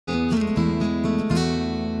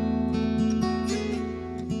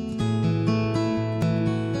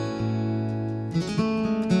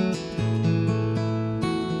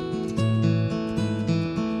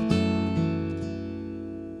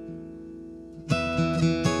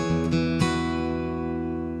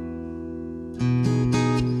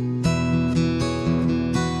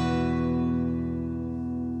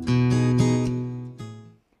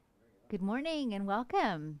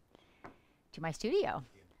welcome to my studio.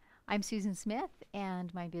 I'm Susan Smith,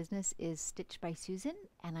 and my business is Stitched by Susan,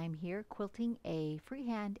 and I'm here quilting a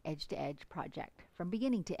freehand edge-to-edge project from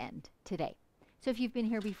beginning to end today. So if you've been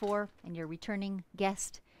here before and you're a returning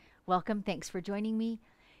guest, welcome. Thanks for joining me.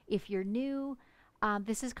 If you're new,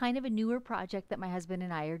 this is kind of a newer project that my husband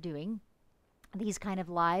and I are doing. These kind of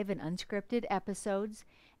live and unscripted episodes,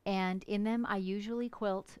 and in them I usually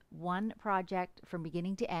quilt one project from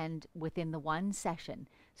beginning to end within the one session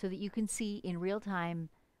so that you can see in real time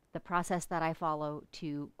the process that I follow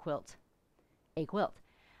to quilt a quilt.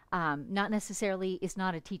 Not necessarily, it's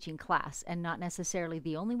not a teaching class and not necessarily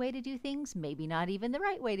the only way to do things, maybe not even the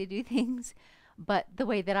right way to do things, but the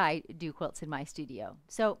way that I do quilts in my studio.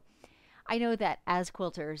 So I know that as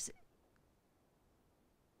quilters,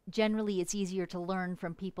 generally it's easier to learn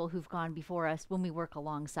from people who've gone before us when we work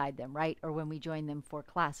alongside them, right? Or when we join them for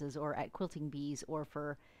classes or at quilting bees or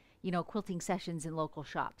for, quilting sessions in local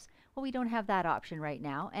shops. Well, we don't have that option right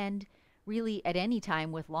now. And really at any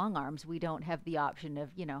time with long arms, we don't have the option of,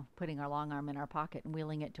 putting our long arm in our pocket and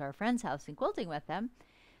wheeling it to our friend's house and quilting with them.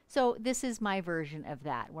 So this is my version of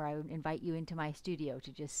that, where I would invite you into my studio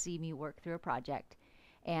to just see me work through a project.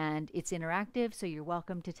 And it's interactive, so you're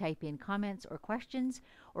welcome to type in comments or questions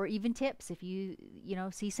or even tips if you,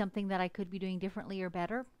 see something that I could be doing differently or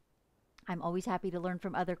better. I'm always happy to learn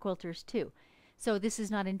from other quilters too. So this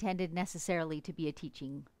is not intended necessarily to be a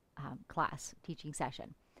teaching class, teaching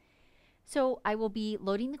session. So I will be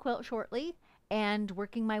loading the quilt shortly and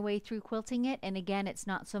working my way through quilting it. And again, it's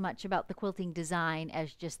not so much about the quilting design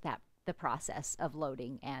as just the process of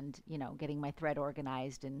loading and, getting my thread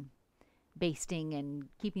organized and basting and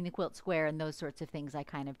keeping the quilt square and those sorts of things I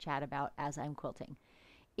kind of chat about as I'm quilting.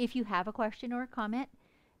 If you have a question or a comment,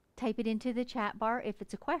 type it into the chat bar. If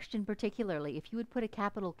it's a question particularly, if you would put a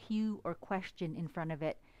capital Q or question in front of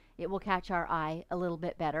it, it will catch our eye a little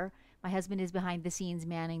bit better. My husband is behind the scenes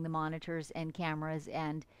manning the monitors and cameras,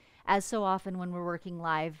 and as so often when we're working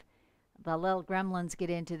live, the little gremlins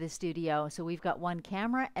get into the studio. So we've got one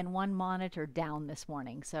camera and one monitor down this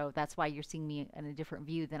morning. So that's why you're seeing me in a different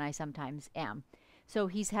view than I sometimes am. So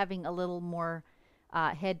he's having a little more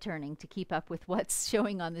head turning to keep up with what's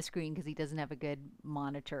showing on the screen because he doesn't have a good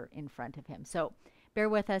monitor in front of him. So bear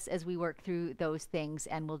with us as we work through those things,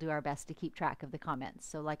 and we'll do our best to keep track of the comments.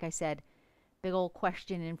 So like I said, big old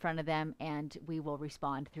question in front of them, and we will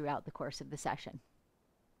respond throughout the course of the session.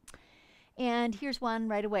 And here's one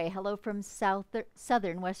right away. Hello from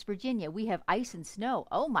southern West Virginia. We have ice and snow.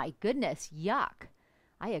 Oh my goodness, yuck.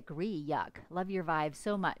 I agree, yuck. Love your vibe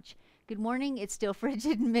so much. Good morning. It's still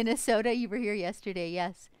frigid in Minnesota. You were here yesterday,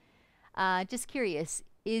 yes. Just curious,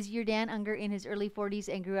 is your Dan Unger in his early 40s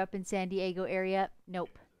and grew up in San Diego area?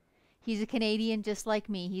 Nope. He's a Canadian just like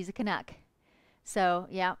me. He's a Canuck. So,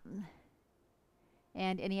 yeah.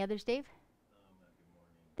 And any others, Dave?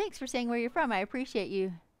 Thanks for saying where you're from. I appreciate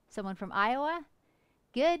you. Someone from Iowa?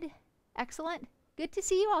 Good. Excellent. Good to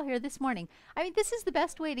see you all here this morning. I mean, this is the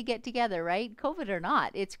best way to get together, right? COVID or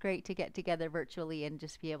not, it's great to get together virtually and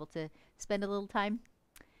just be able to spend a little time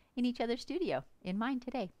in each other's studio, in mine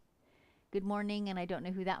today. Good morning, and I don't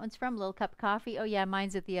know who that one's from. Little cup of coffee. Oh yeah,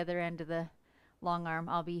 mine's at the other end of the long arm.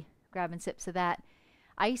 I'll be grabbing sips of that.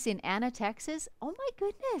 Ice in Anna, Texas. Oh my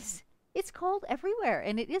goodness. It's cold everywhere,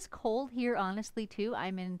 and it is cold here, honestly, too.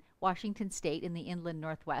 I'm in Washington State in the inland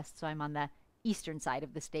Northwest, so I'm on the eastern side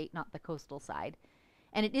of the state, not the coastal side.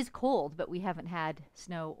 And it is cold, but we haven't had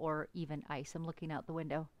snow or even ice. I'm looking out the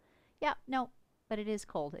window. Yeah, no, but it is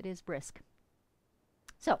cold. It is brisk.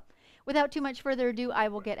 So, without too much further ado, I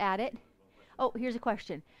will get at it. Oh, here's a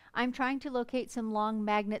question. I'm trying to locate some long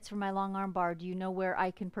magnets for my long arm bar. Do you know where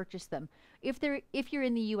I can purchase them? If you're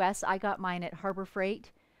in the U.S., I got mine at Harbor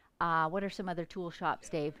Freight. What are some other tool shops,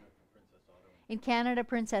 Dave? In Canada,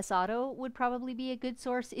 Princess Auto would probably be a good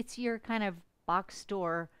source. It's your kind of box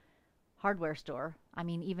store, hardware store. I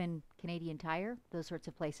mean, even Canadian Tire, those sorts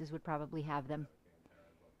of places would probably have them.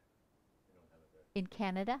 In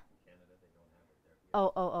Canada?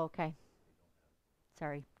 Oh, okay.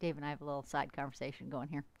 Sorry, Dave and I have a little side conversation going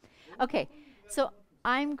here. Okay, so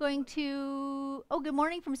I'm going to, good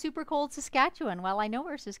morning from super cold Saskatchewan. Well, I know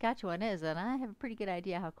where Saskatchewan is, and I have a pretty good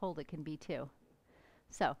idea how cold it can be too.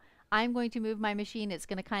 So I'm going to move my machine. It's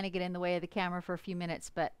going to kind of get in the way of the camera for a few minutes,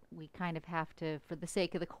 but we kind of have to, for the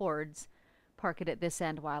sake of the cords, park it at this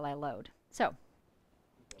end while I load. So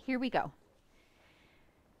here we go.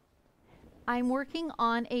 I'm working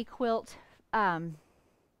on a quilt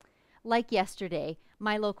like yesterday.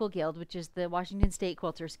 My local guild, which is the Washington State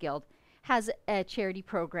Quilters Guild, has a charity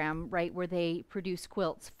program, right, where they produce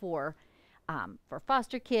quilts for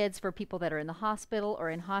foster kids, for people that are in the hospital or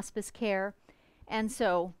in hospice care. And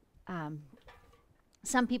so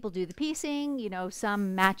some people do the piecing, you know,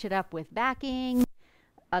 some match it up with backing.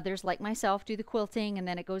 Others, like myself, do the quilting, and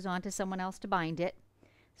then it goes on to someone else to bind it.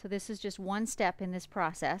 So this is just one step in this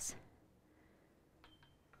process.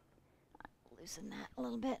 Loosen that a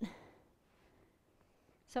little bit.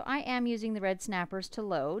 So I am using the red snappers to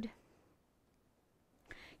load.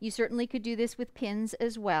 You certainly could do this with pins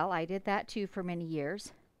as well. I did that too for many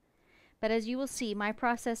years. But as you will see, my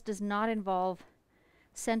process does not involve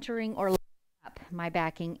centering or up my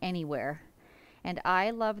backing anywhere. And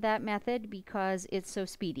I love that method because it's so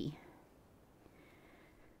speedy.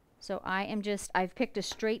 So I've picked a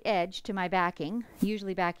straight edge to my backing.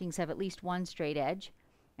 Usually backings have at least one straight edge.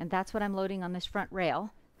 And that's what I'm loading on this front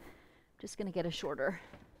rail. Just going to get a shorter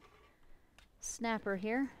snapper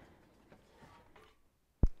here.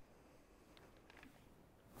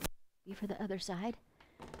 For the other side.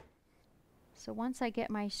 So once I get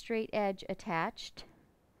my straight edge attached,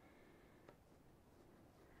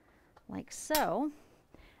 like so,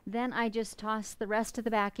 then I just toss the rest of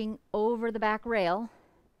the backing over the back rail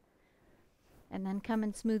and then come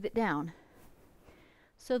and smooth it down.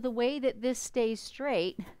 So the way that this stays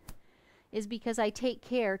straight is because I take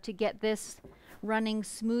care to get this running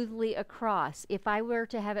smoothly across. If I were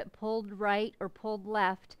to have it pulled right or pulled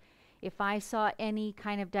left, if I saw any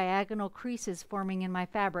kind of diagonal creases forming in my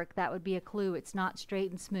fabric, that would be a clue it's not straight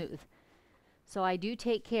and smooth. So I do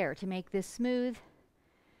take care to make this smooth,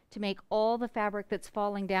 to make all the fabric that's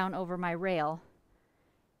falling down over my rail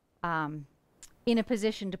in a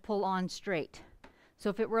position to pull on straight. So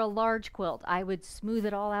if it were a large quilt, I would smooth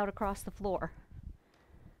it all out across the floor.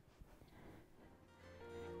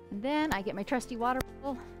 And then I get my trusty water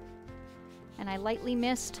bottle and I lightly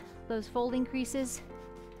mist those folding creases.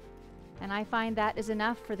 And I find that is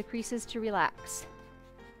enough for the creases to relax.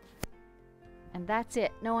 And that's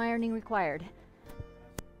it. No ironing required.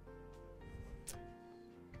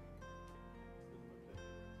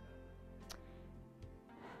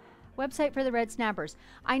 Website for the red snappers.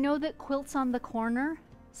 I know that Quilts on the Corner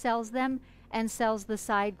sells them and sells the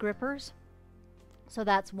side grippers. So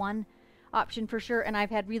that's one option for sure. And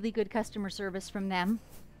I've had really good customer service from them.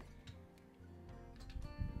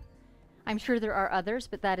 I'm sure there are others,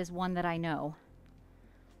 but that is one that I know.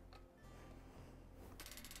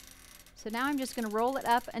 So now I'm just going to roll it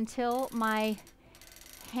up until my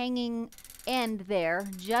hanging end there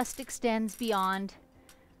just extends beyond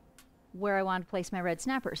where I want to place my red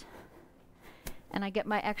snappers. And I get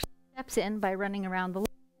my extra steps in by running around the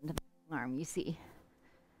end of the arm, you see.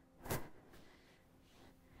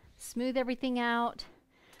 Smooth everything out.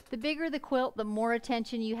 The bigger the quilt, the more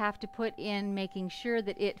attention you have to put in making sure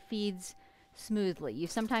that it feeds smoothly. You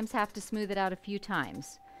sometimes have to smooth it out a few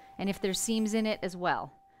times. And if there's seams in it as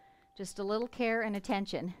well. Just a little care and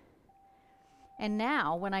attention. And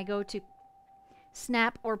now when I go to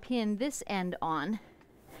snap or pin this end on,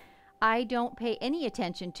 I don't pay any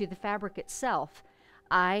attention to the fabric itself.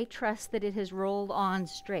 I trust that it has rolled on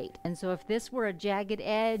straight. And so if this were a jagged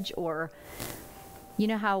edge, or you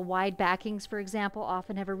know how wide backings, for example,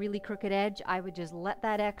 often have a really crooked edge, I would just let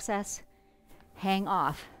that excess hang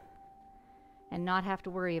off and not have to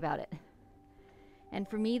worry about it. And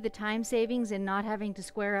for me, the time savings in not having to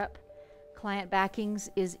square up client backings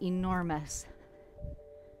is enormous.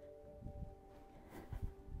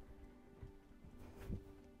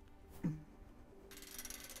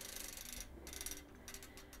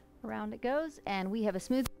 Around it goes, and we have a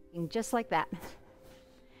smooth backing just like that.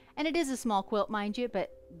 And it is a small quilt, mind you,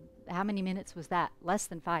 but how many minutes was that? Less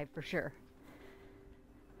than 5 for sure.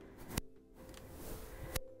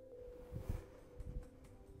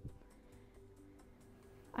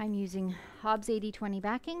 I'm using Hobbs 80/20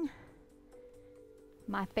 backing,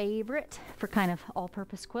 my favorite for kind of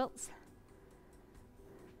all-purpose quilts.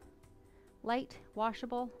 Light,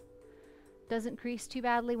 washable, doesn't crease too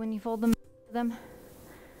badly when you fold them.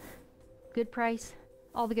 Good price,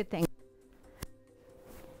 all the good things.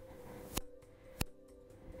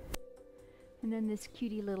 And then this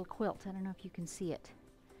cutie little quilt, I don't know if you can see it.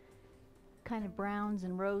 Kind of browns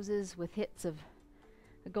and roses with hits of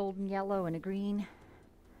a golden yellow and a green.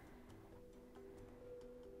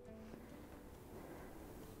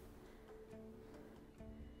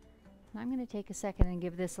 I'm going to take a second and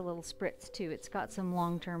give this a little spritz too. It's got some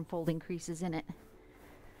long-term folding creases in it.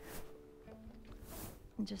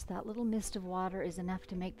 And just that little mist of water is enough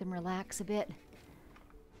to make them relax a bit.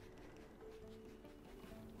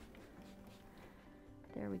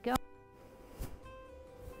 There we go.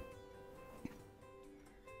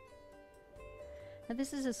 Now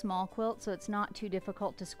this is a small quilt, so it's not too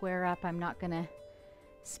difficult to square up. I'm not going to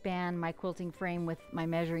span my quilting frame with my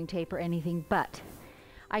measuring tape or anything, but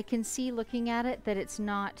I can see looking at it that it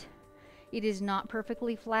is not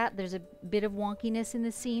perfectly flat. There's a bit of wonkiness in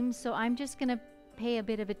the seams, so I'm just going to pay a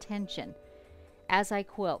bit of attention as I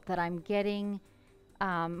quilt, that I'm getting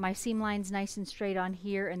my seam lines nice and straight on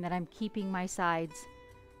here, and that I'm keeping my sides,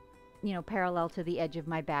 you know, parallel to the edge of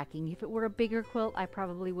my backing. If it were a bigger quilt, I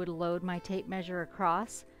probably would load my tape measure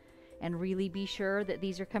across and really be sure that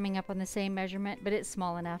these are coming up on the same measurement, but it's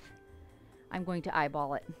small enough. I'm going to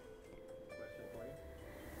eyeball it. Question for you?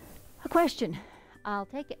 A question. I'll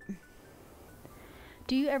take it.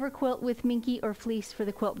 Do you ever quilt with minky or fleece for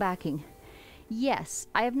the quilt backing? Yes.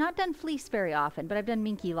 I have not done fleece very often, but I've done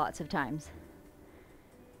minky lots of times.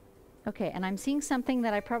 Okay, and I'm seeing something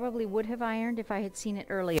that I probably would have ironed if I had seen it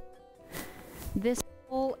earlier. This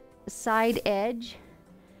whole side edge,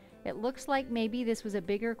 it looks like maybe this was a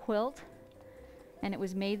bigger quilt and it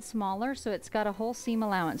was made smaller, so it's got a whole seam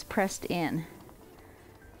allowance pressed in.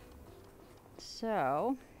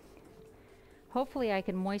 So hopefully I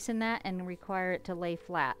can moisten that and require it to lay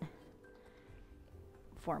flat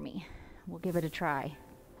for me. We'll give it a try.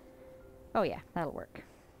 Oh yeah, that'll work.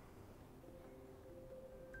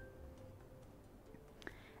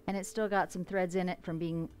 And it's still got some threads in it from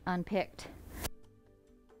being unpicked.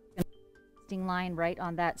 Line right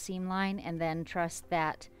on that seam line, and then trust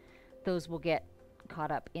that those will get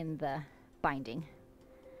caught up in the binding.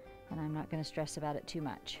 And I'm not going to stress about it too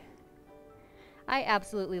much. I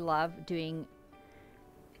absolutely love doing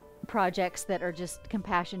projects that are just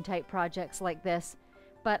compassion type projects like this,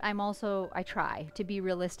 but I try to be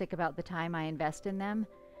realistic about the time I invest in them.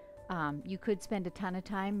 You could spend a ton of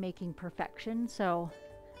time making perfection, so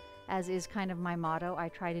as is kind of my motto, I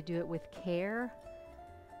try to do it with care,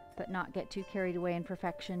 but not get too carried away in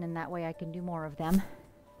perfection, and that way I can do more of them.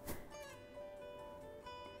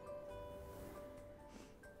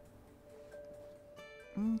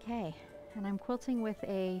 Okay, and I'm quilting with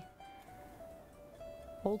a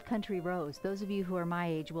Old Country Rose. Those of you who are my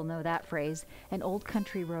age will know that phrase. An Old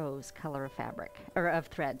Country Rose color of fabric, or of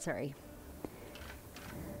thread, sorry.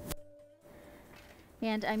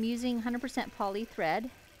 And I'm using 100% poly thread.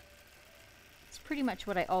 It's pretty much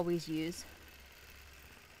what I always use.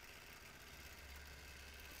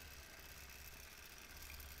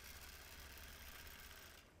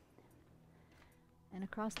 And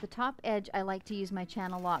across the top edge, I like to use my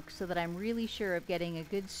channel lock so that I'm really sure of getting a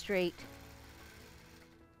good straight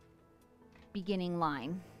beginning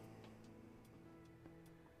line.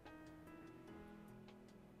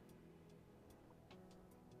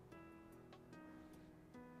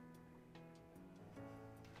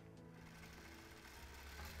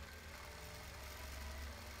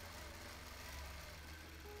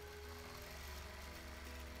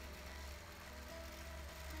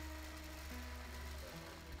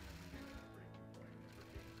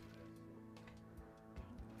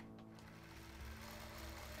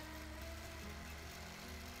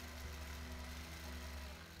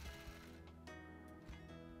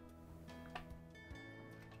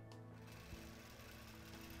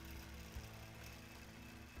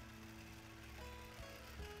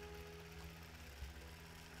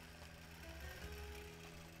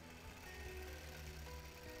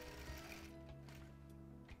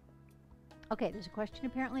 Okay, there's a question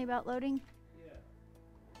apparently about loading. Yeah.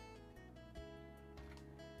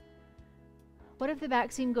 What if the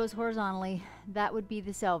back seam goes horizontally? That would be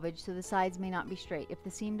the selvage, so the sides may not be straight. If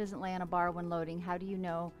the seam doesn't lay on a bar when loading, how do you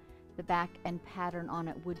know the back and pattern on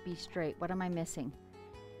it would be straight? What am I missing?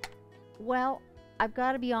 Well, I've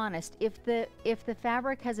got to be honest. If the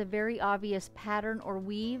fabric has a very obvious pattern or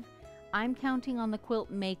weave, I'm counting on the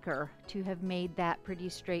quilt maker to have made that pretty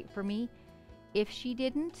straight for me. If she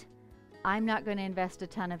didn't, I'm not going to invest a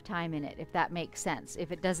ton of time in it, if that makes sense,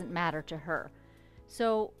 if it doesn't matter to her.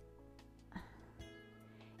 So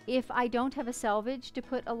if I don't have a selvage to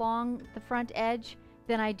put along the front edge,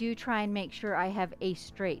 then I do try and make sure I have a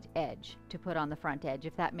straight edge to put on the front edge,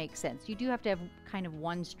 if that makes sense. You do have to have kind of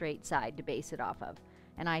one straight side to base it off of,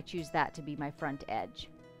 and I choose that to be my front edge.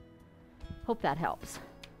 Hope that helps.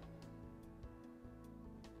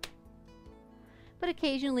 But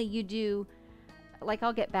occasionally you do, like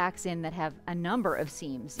I'll get backs in that have a number of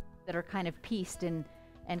seams that are kind of pieced and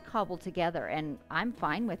cobbled together, and I'm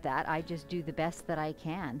fine with that. I just do the best that I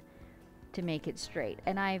can to make it straight.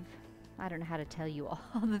 And I don't know how to tell you all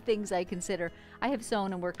the things I consider. I have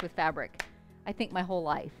sewn and worked with fabric, I think, my whole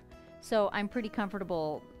life. So I'm pretty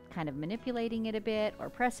comfortable kind of manipulating it a bit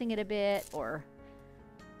or pressing it a bit or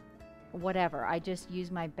whatever. I just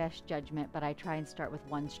use my best judgment, but I try and start with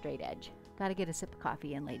one straight edge. Gotta get a sip of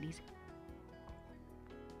coffee in, ladies.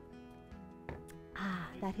 Ah.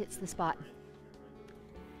 that hits the spot.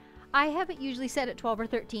 I have it usually set at 12 or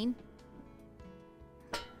 13.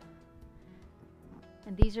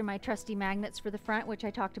 And these are my trusty magnets for the front, which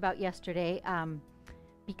I talked about yesterday.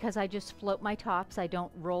 Because I just float my tops, I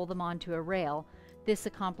don't roll them onto a rail. This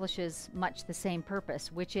accomplishes much the same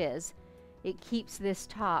purpose, which is it keeps this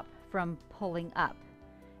top from pulling up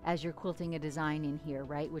as you're quilting a design in here,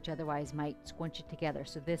 right? Which otherwise might squinch it together.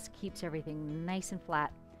 So this keeps everything nice and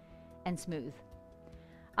flat and smooth.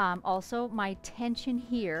 Also, my tension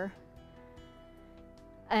here,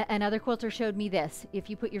 another quilter showed me this. If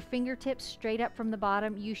you put your fingertips straight up from the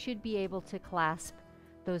bottom, you should be able to clasp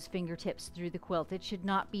those fingertips through the quilt. It should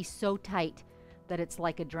not be so tight that it's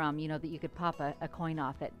like a drum, you know, that you could pop a coin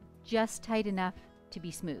off it. Just tight enough to be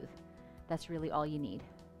smooth. That's really all you need.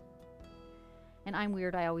 And I'm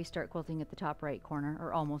weird, I always start quilting at the top right corner,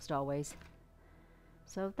 or almost always.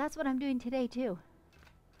 So that's what I'm doing today too.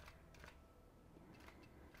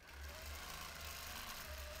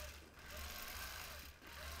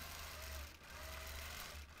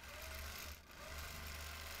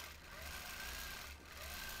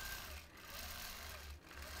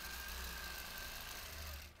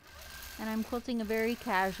 And I'm quilting a very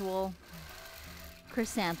casual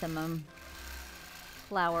chrysanthemum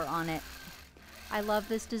flower on it. I love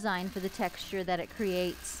this design for the texture that it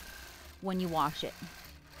creates when you wash it.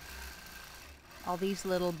 All these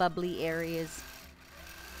little bubbly areas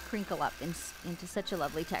crinkle up into such a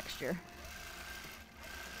lovely texture.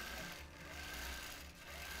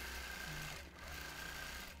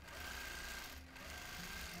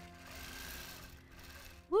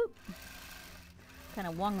 Whoop! Kind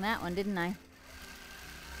of wung that one, didn't I?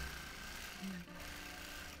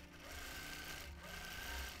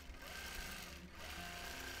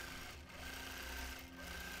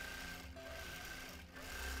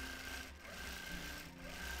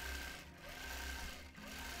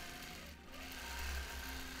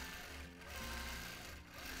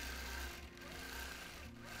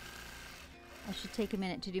 I should take a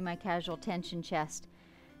minute to do my casual tension chest.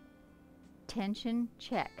 Tension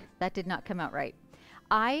check. That did not come out right.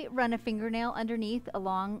 I run a fingernail underneath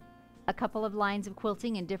along a couple of lines of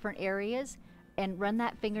quilting in different areas and run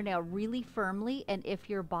that fingernail really firmly, and if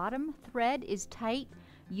your bottom thread is tight,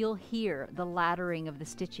 you'll hear the laddering of the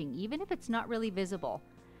stitching, even if it's not really visible.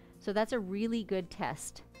 So that's a really good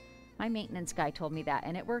test. My maintenance guy told me that,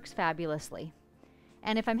 and it works fabulously.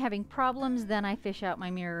 And if I'm having problems, then I fish out my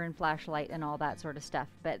mirror and flashlight and all that sort of stuff.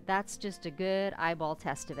 But that's just a good eyeball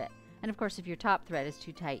test of it. And of course, if your top thread is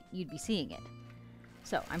too tight, you'd be seeing it.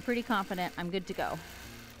 So I'm pretty confident I'm good to go.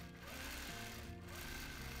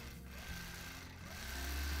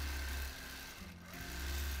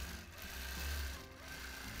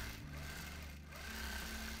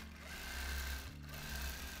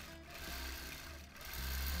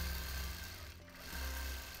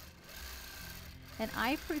 And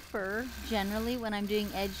I prefer, generally, when I'm doing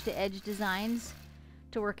edge-to-edge designs,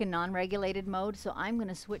 to work in non-regulated mode, so I'm going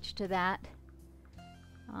to switch to that.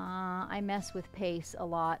 I mess with pace a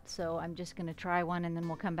lot, so I'm just going to try one, and then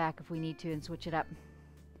we'll come back if we need to and switch it up.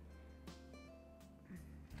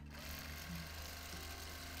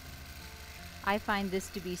 I find this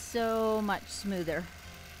to be so much smoother.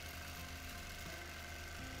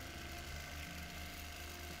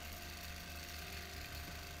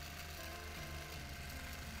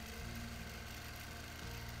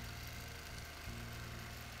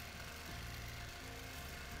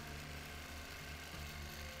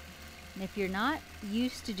 And if you're not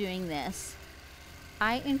used to doing this,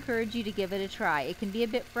 I encourage you to give it a try. It can be a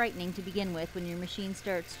bit frightening to begin with when your machine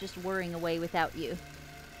starts just whirring away without you.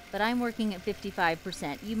 But I'm working at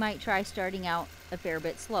 55%. You might try starting out a fair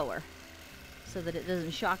bit slower so that it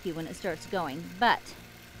doesn't shock you when it starts going. But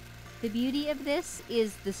the beauty of this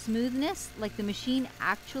is the smoothness, like the machine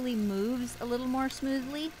actually moves a little more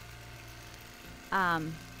smoothly.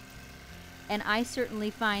 And I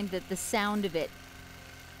certainly find that the sound of it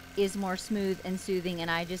is more smooth and soothing,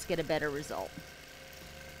 and I just get a better result.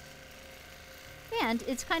 And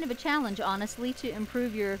it's kind of a challenge, honestly, to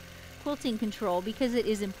improve your quilting control, because it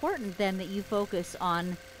is important then that you focus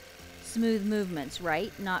on smooth movements,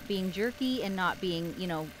 right? Not being jerky and not being, you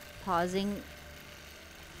know, pausing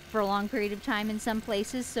for a long period of time in some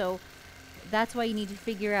places. So that's why you need to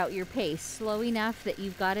figure out your pace slow enough that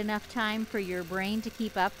you've got enough time for your brain to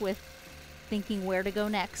keep up with thinking where to go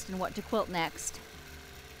next and what to quilt next,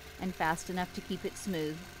 and fast enough to keep it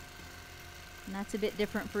smooth. And that's a bit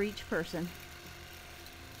different for each person.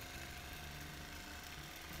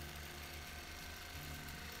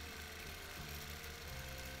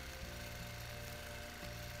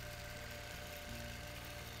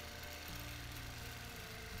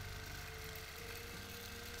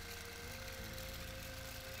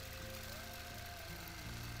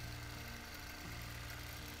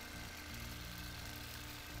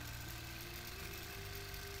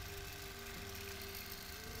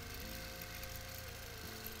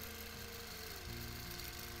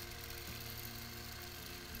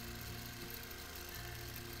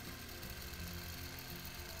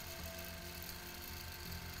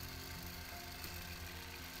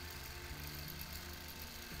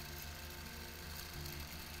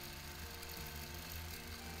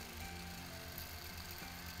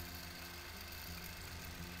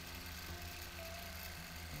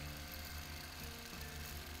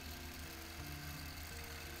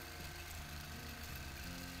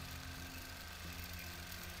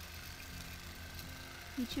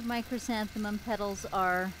 Each of my chrysanthemum petals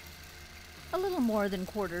are a little more than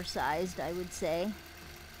quarter sized, I would say.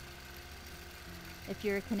 If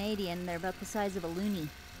you're a Canadian, they're about the size of a loonie.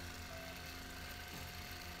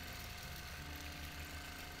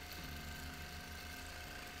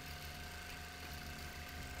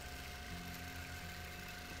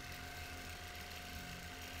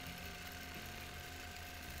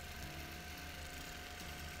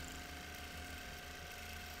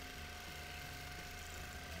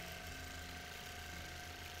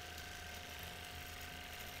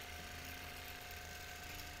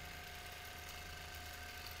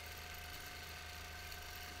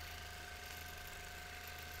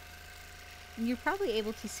 You're probably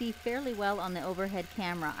able to see fairly well on the overhead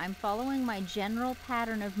camera. I'm following my general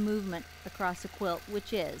pattern of movement across a quilt,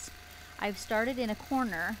 which is I've started in a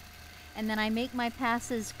corner and then I make my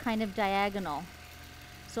passes kind of diagonal.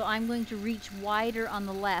 So I'm going to reach wider on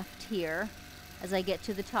the left here as I get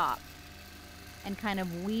to the top and kind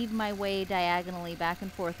of weave my way diagonally back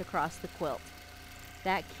and forth across the quilt.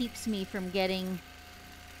 That keeps me from getting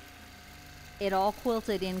it all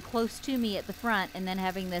quilted in close to me at the front and then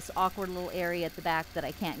having this awkward little area at the back that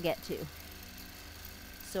I can't get to.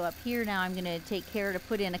 So up here now I'm going to take care to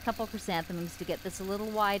put in a couple chrysanthemums to get this a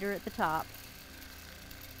little wider at the top.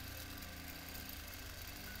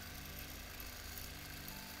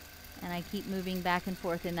 And I keep moving back and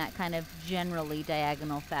forth in that kind of generally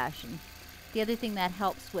diagonal fashion. The other thing that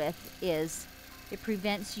helps with is it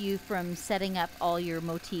prevents you from setting up all your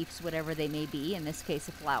motifs, whatever they may be, in this case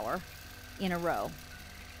a flower, in a row,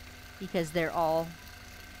 because they're all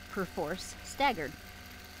perforce staggered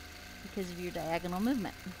because of your diagonal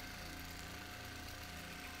movement.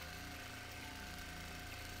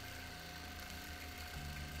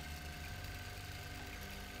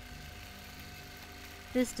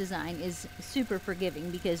 This design is super forgiving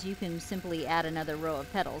because you can simply add another row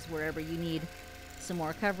of petals wherever you need some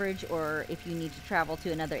more coverage, or if you need to travel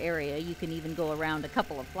to another area, you can even go around a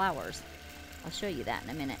couple of flowers. I'll show you that in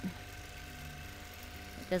a minute.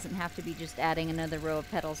 Doesn't have to be just adding another row of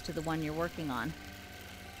petals to the one you're working on.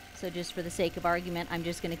 So just for the sake of argument, I'm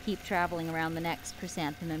just going to keep traveling around the next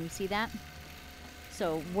chrysanthemum. You see that?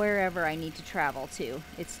 So wherever I need to travel to,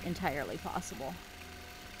 it's entirely possible.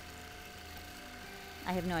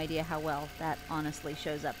 I have no idea how well that honestly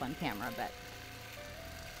shows up on camera, but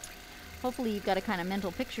hopefully you've got a kind of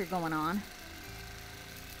mental picture going on.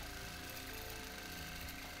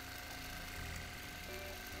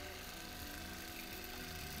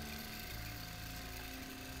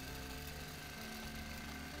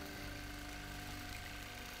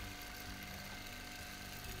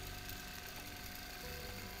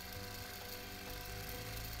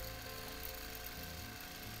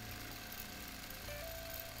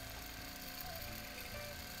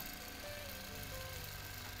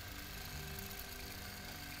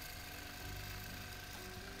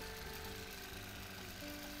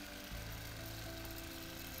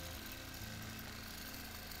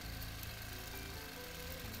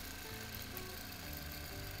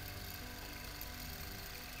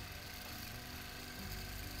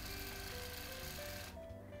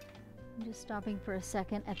 I'm just stopping for a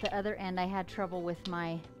second. At the other end, I had trouble with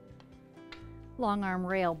my long arm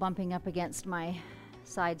rail bumping up against my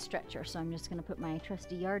side stretcher, so I'm just going to put my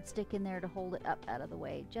trusty yardstick in there to hold it up out of the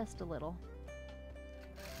way just a little.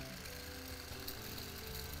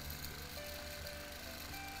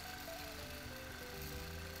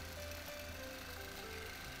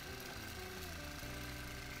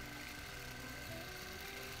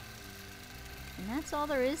 And that's all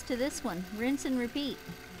there is to this one. Rinse and repeat.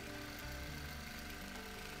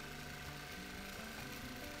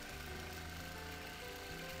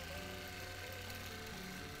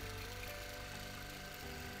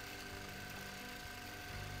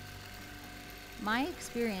 My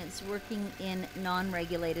experience working in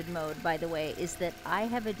non-regulated mode, by the way, is that I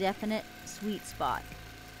have a definite sweet spot.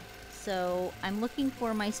 So I'm looking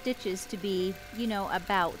for my stitches to be, you know,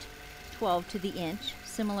 about 12 to the inch,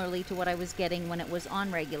 similarly to what I was getting when it was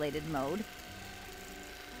on regulated mode.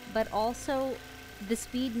 But also the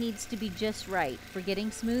speed needs to be just right for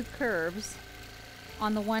getting smooth curves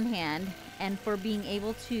on the one hand, and for being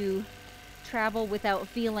able to travel without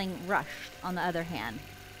feeling rushed on the other hand.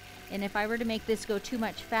 And if I were to make this go too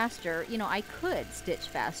much faster, you know, I could stitch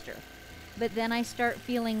faster. But then I start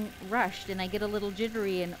feeling rushed and I get a little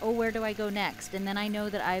jittery and, oh, where do I go next? And then I know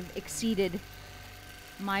that I've exceeded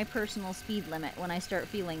my personal speed limit when I start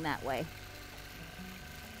feeling that way.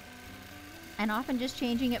 And often just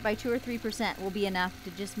changing it by 2 or 3% will be enough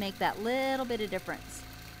to just make that little bit of difference.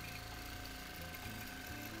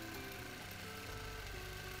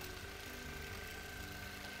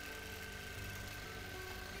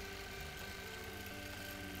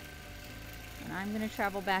 And I'm going to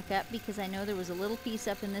travel back up because I know there was a little piece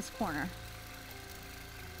up in this corner.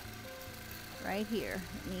 Right here.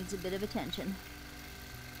 It needs a bit of attention.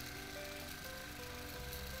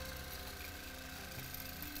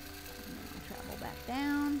 And then I'll travel back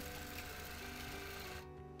down.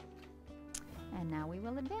 And now we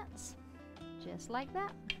will advance. Just like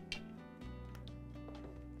that.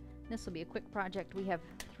 This will be a quick project. We have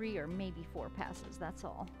 3 or maybe 4 passes, that's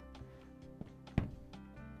all.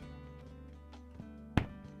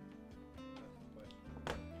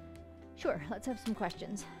 Sure, let's have some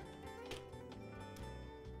questions.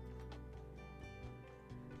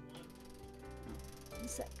 One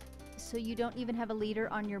sec. So you don't even have a leader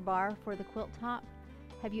on your bar for the quilt top?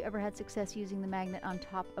 Have you ever had success using the magnet on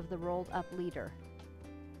top of the rolled up leader?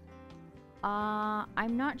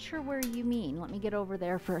 I'm not sure where you mean. Let me get over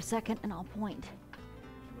there for a second and I'll point.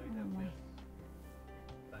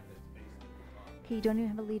 Okay, you don't even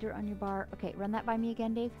have a leader on your bar. Okay, run that by me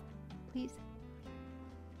again, Dave, please.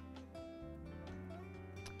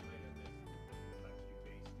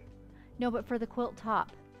 No, but for the quilt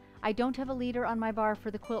top. I don't have a leader on my bar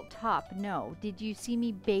for the quilt top, no. Did you see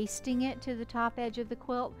me basting it to the top edge of the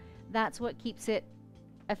quilt? That's what keeps it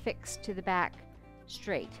affixed to the back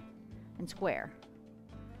straight and square.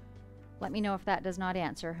 Let me know if that does not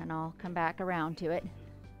answer and I'll come back around to it.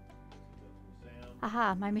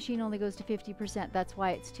 Aha, my machine only goes to 50%. That's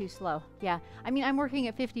why it's too slow. Yeah, I mean, I'm working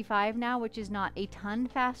at 55 now, which is not a ton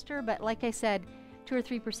faster, but like I said, 2 or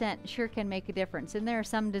 3% sure can make a difference. And there are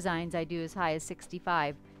some designs I do as high as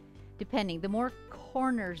 65, depending. The more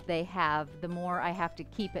corners they have, the more I have to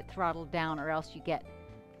keep it throttled down, or else you get,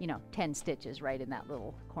 you know, 10 stitches right in that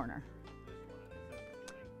little corner.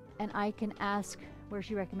 And I can ask where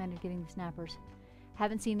she recommended getting the snappers.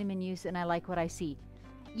 Haven't seen them in use and I like what I see.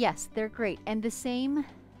 Yes, they're great. And the same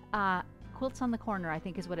Quilts on the Corner, I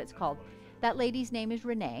think is what it's called. That lady's name is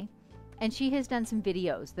Renee, and she has done some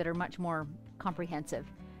videos that are much more comprehensive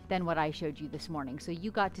than what I showed you this morning. So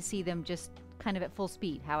you got to see them just kind of at full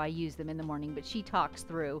speed, how I use them in the morning, but she talks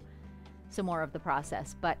through some more of the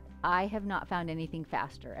process. But I have not found anything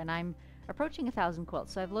faster, and I'm approaching 1,000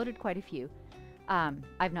 quilts, so I've loaded quite a few.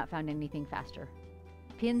 I've not found anything faster.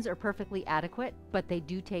 Pins are perfectly adequate, but they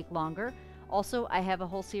do take longer. Also, I have a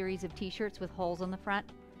whole series of t-shirts with holes on the front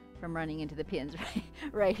from running into the pins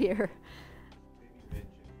right here.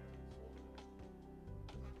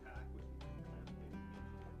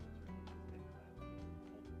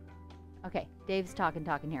 Okay, Dave's talking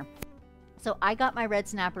here. So I got my red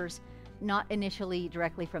snappers not initially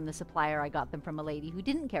directly from the supplier. I got them from a lady who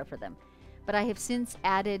didn't care for them. But I have since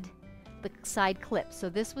added the side clips. So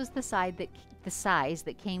this was the size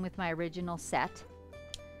that came with my original set.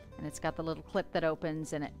 And it's got the little clip that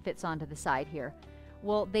opens and it fits onto the side here.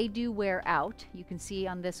 Well, they do wear out. You can see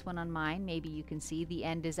on this one on mine, maybe you can see the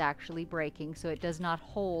end is actually breaking, so it does not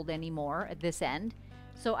hold anymore at this end.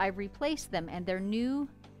 So I replaced them, and their new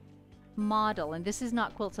model, and this is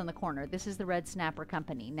not Quilts on the Corner, this is the Red Snapper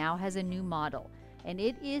Company, now has a new model. And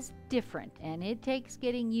it is different, and it takes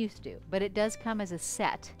getting used to, but it does come as a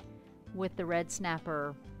set with the Red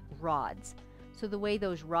Snapper rods. So the way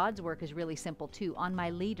those rods work is really simple too. On my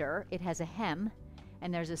leader, it has a hem,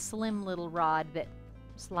 and there's a slim little rod that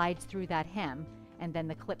slides through that hem, and then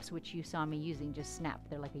the clips which you saw me using just snap.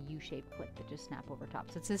 They're like a U-shaped clip that just snap over top.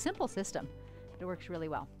 So it's a simple system, but it works really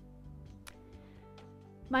well.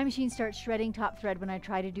 My machine starts shredding top thread when I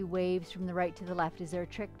try to do waves from the right to the left. Is there a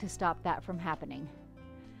trick to stop that from happening?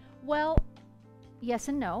 Well, yes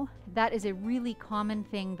and no. That is a really common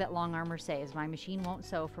thing that long armors say, is my machine won't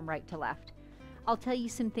sew from right to left. I'll tell you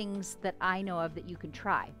some things that I know of that you can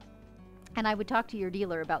try. And I would talk to your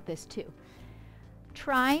dealer about this too.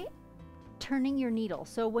 Try turning your needle.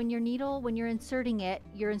 So when you're inserting it,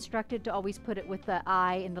 you're instructed to always put it with the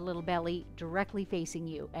eye and the little belly directly facing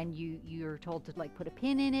you. And you're told to like put a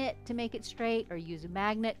pin in it to make it straight, or use a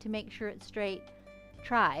magnet to make sure it's straight.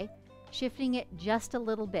 Try shifting it just a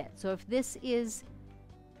little bit. So if this is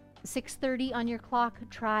 6:30 on your clock,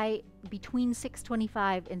 try between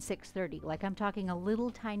 6:25 and 6:30. Like I'm talking a little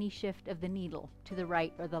tiny shift of the needle to the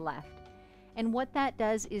right or the left. And what that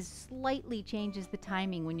does is slightly changes the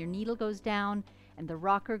timing. When your needle goes down and the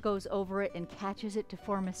rocker goes over it and catches it to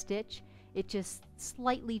form a stitch, it just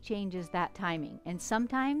slightly changes that timing. And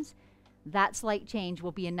sometimes that slight change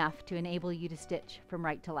will be enough to enable you to stitch from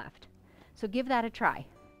right to left. So give that a try.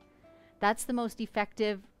 That's the most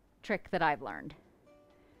effective trick that I've learned.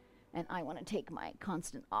 And I want to take my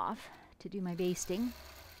constant off to do my basting.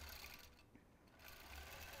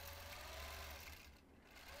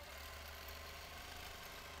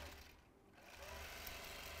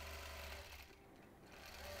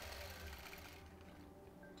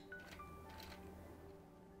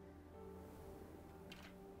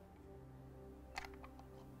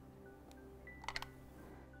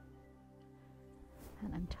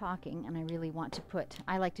 And I'm talking, and I really want to put,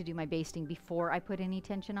 I like to do my basting before I put any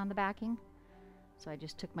tension on the backing. So I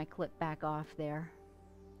just took my clip back off there.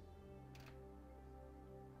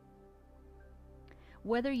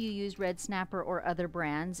 Whether you use Red Snapper or other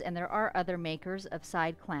brands, and there are other makers of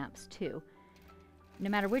side clamps too, no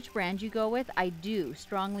matter which brand you go with, I do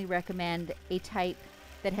strongly recommend a type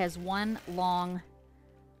that has one long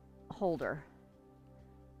holder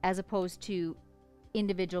as opposed to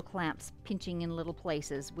individual clamps pinching in little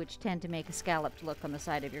places, which tend to make a scalloped look on the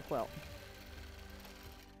side of your quilt.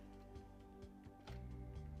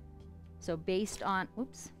 So based on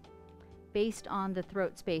the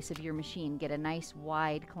throat space of your machine, get a nice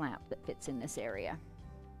wide clamp that fits in this area.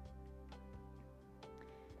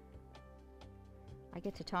 I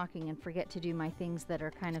get to talking and forget to do my things that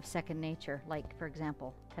are kind of second nature, like, for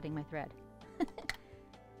example, cutting my thread.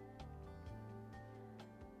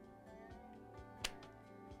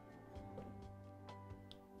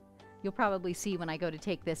 You'll probably see when I go to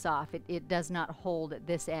take this off, it does not hold at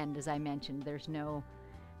this end, as I mentioned. There's no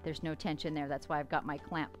tension there. That's why I've got my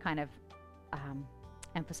clamp kind of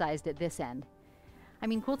emphasized at this end. I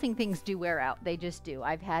mean, quilting things do wear out. They just do.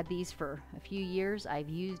 I've had these for a few years. I've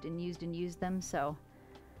used and used and used them, so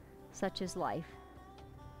such is life.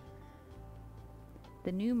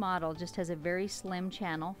 The new model just has a very slim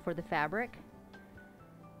channel for the fabric.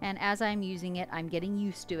 And as I'm using it, I'm getting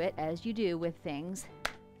used to it, as you do with things.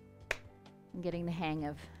 I'm getting the hang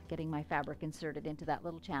of getting my fabric inserted into that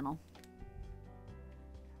little channel.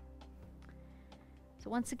 So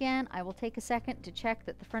once again, I will take a second to check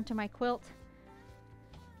that the front of my quilt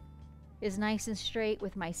is nice and straight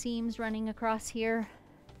with my seams running across here.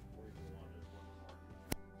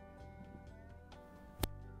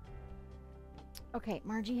 Okay,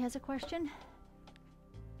 Margie has a question.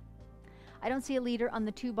 I don't see a leader on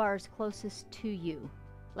the two bars closest to you.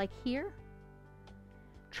 Like here?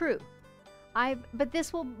 True. But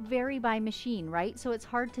this will vary by machine, right? So it's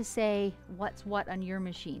hard to say what's what on your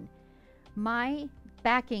machine. My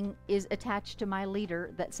backing is attached to my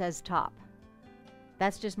leader that says top.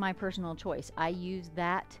 That's just my personal choice. I use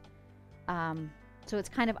that, so it's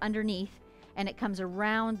kind of underneath, and it comes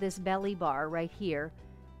around this belly bar right here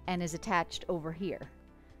and is attached over here.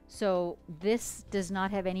 So this does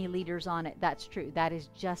not have any leaders on it. That's true. That is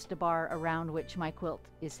just a bar around which my quilt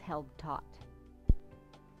is held taut.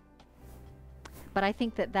 But I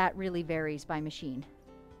think that that really varies by machine.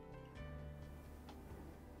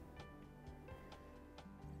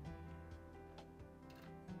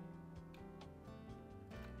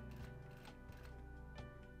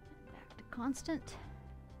 Back to constant.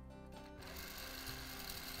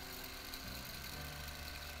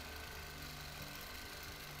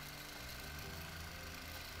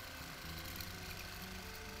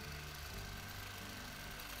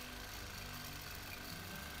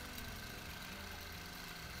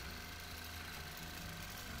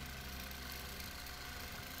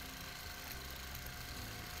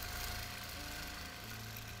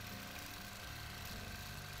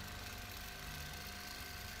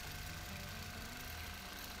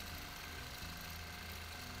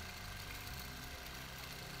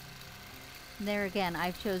 There again,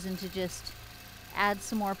 I've chosen to just add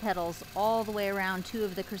some more petals all the way around two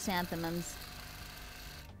of the chrysanthemums.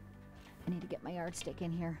 I need to get my yardstick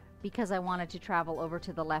in here because I wanted to travel over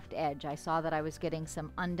to the left edge. I saw that I was getting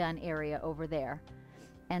some undone area over there.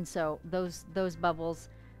 And so those bubbles,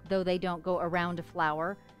 though they don't go around a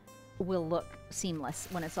flower, will look seamless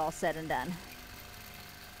when it's all said and done.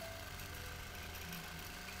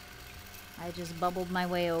 I just bubbled my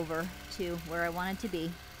way over to where I wanted to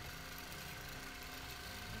be.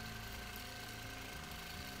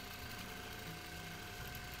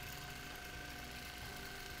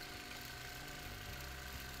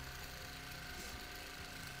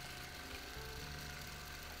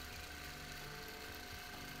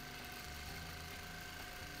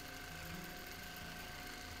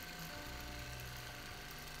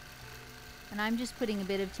 And I'm just putting a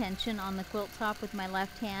bit of tension on the quilt top with my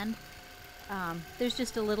left hand. There's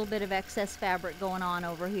just a little bit of excess fabric going on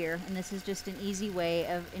over here, and this is just an easy way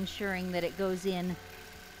of ensuring that it goes in,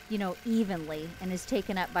 you know, evenly and is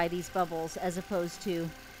taken up by these bubbles, as opposed to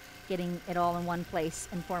getting it all in one place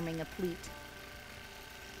and forming a pleat.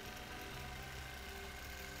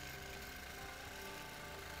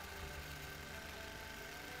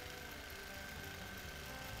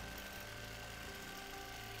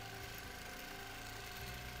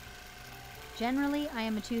 Generally, I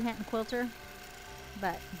am a two-hand quilter,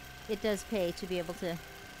 but it does pay to be able to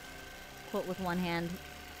quilt with one hand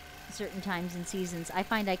certain times and seasons. I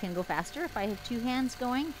find I can go faster if I have two hands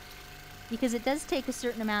going, because it does take a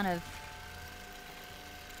certain amount of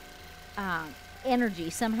energy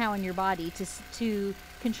somehow in your body to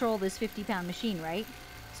control this 50-pound machine, right?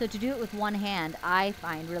 So to do it with one hand, I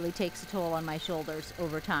find really takes a toll on my shoulders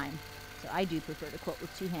over time. So I do prefer to quilt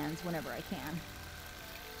with two hands whenever I can.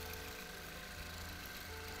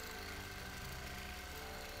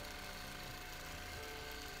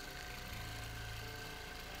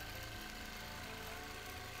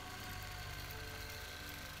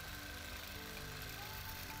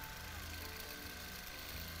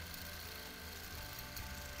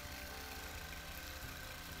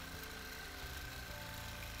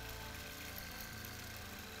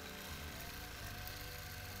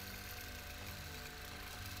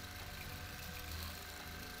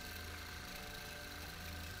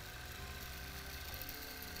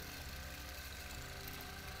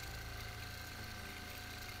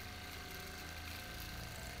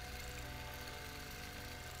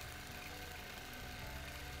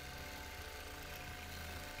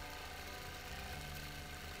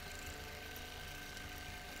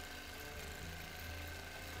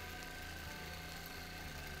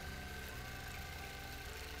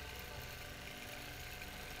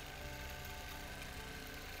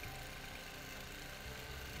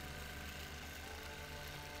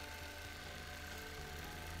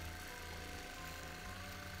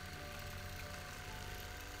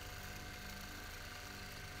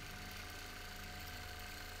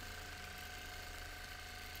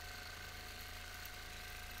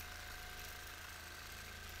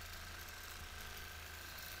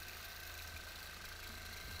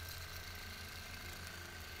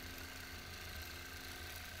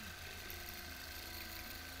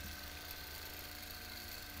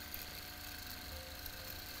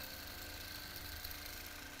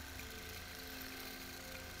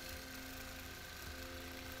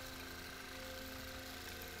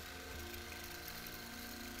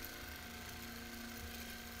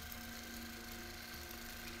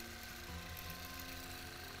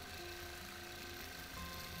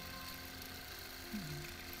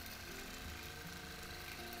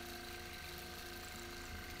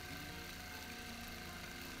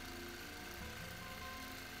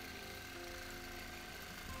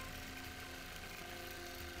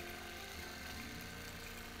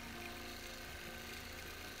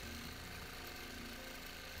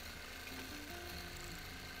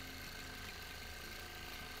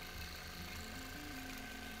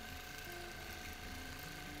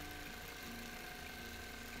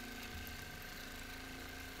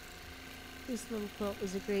 This little quilt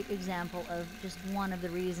is a great example of just one of the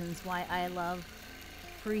reasons why I love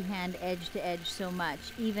freehand edge to edge so much.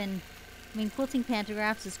 Even, I mean, quilting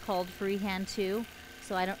pantographs is called freehand too,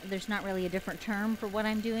 so there's not really a different term for what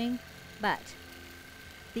I'm doing, but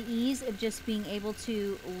the ease of just being able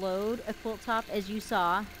to load a quilt top, as you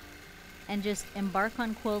saw, and just embark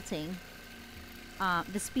on quilting,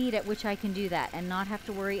 the speed at which I can do that and not have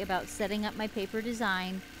to worry about setting up my paper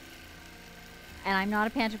design. And I'm not a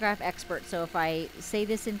pantograph expert, so if I say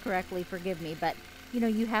this incorrectly, forgive me, but you know,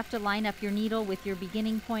 you have to line up your needle with your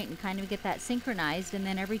beginning point and kind of get that synchronized, and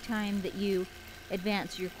then every time that you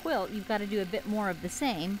advance your quilt, you've got to do a bit more of the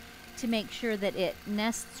same to make sure that it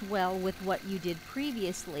nests well with what you did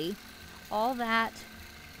previously. All that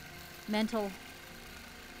mental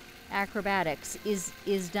acrobatics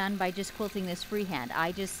is done by just quilting this freehand.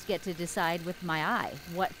 I just get to decide with my eye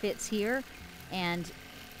what fits here, and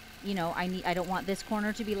you know, I don't want this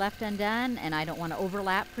corner to be left undone, and I don't want to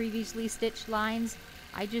overlap previously stitched lines.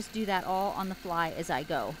 I just do that all on the fly as I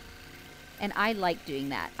go. And I like doing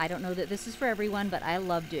that. I don't know that this is for everyone, but I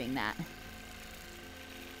love doing that.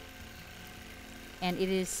 And it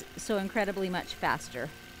is so incredibly much faster,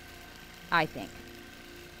 I think.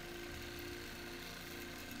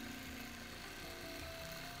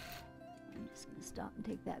 I'm just going to stop and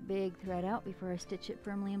take that big thread out before I stitch it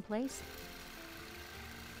firmly in place.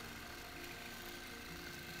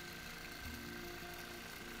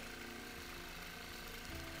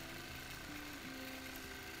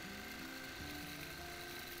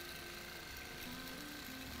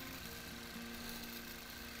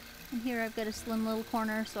 And here I've got a slim little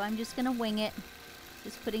corner, so I'm just going to wing it.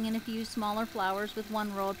 Just putting in a few smaller flowers with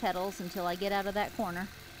one row of petals until I get out of that corner.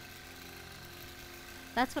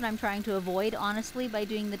 That's what I'm trying to avoid, honestly, by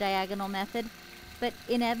doing the diagonal method. But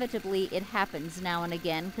inevitably it happens now and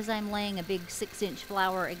again because I'm laying a big 6-inch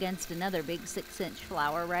flower against another big 6-inch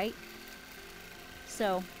flower, right?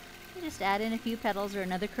 So I just add in a few petals or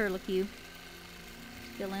another curlicue.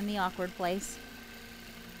 Fill in the awkward place.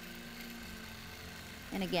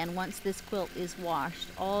 And again, once this quilt is washed,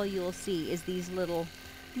 all you'll see is these little,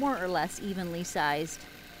 more or less evenly sized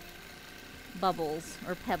bubbles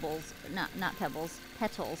or pebbles, not pebbles,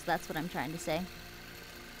 petals, that's what I'm trying to say.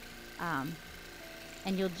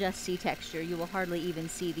 And you'll just see texture. You will hardly even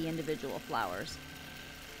see the individual flowers.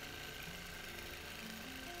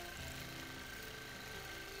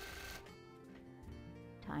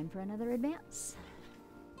 Time for another advance.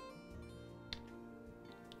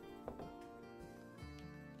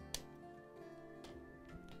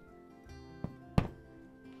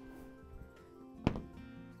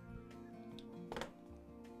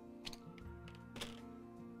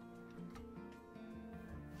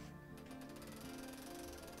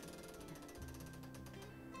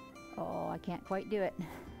 Oh, I can't quite do it.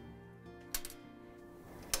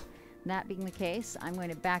 That being the case, I'm going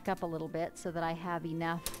to back up a little bit so that I have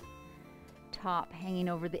enough top hanging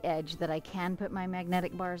over the edge that I can put my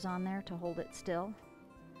magnetic bars on there to hold it still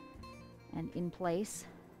and in place.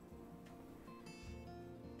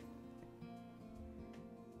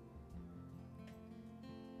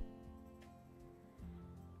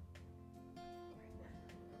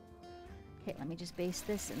 Okay, let me just base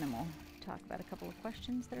this and then we'll talk about a couple of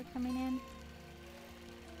questions that are coming in.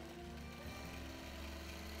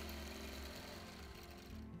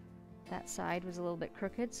 That side was a little bit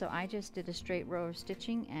crooked, so I just did a straight row of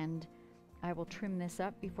stitching, and I will trim this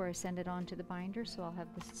up before I send it on to the binder, so I'll have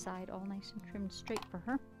this side all nice and trimmed straight for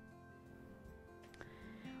her.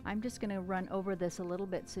 I'm just going to run over this a little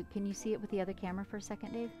bit, so can you see it with the other camera for a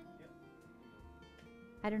second, Dave? Yep.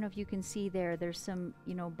 I don't know if you can see there's some,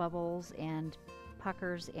 you know, bubbles and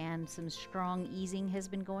puckers and some strong easing has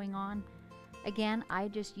been going on. Again, I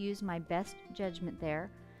just use my best judgment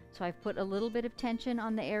there. So I've put a little bit of tension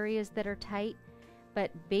on the areas that are tight,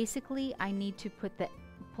 but basically I need to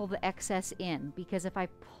pull the excess in, because if I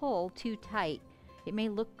pull too tight, it may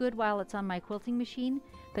look good while it's on my quilting machine,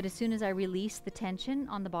 but as soon as I release the tension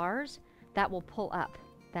on the bars, that will pull up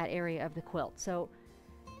that area of the quilt. So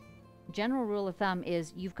general rule of thumb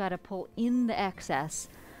is you've got to pull in the excess,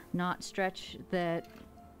 not stretch the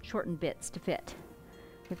shortened bits to fit,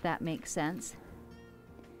 if that makes sense.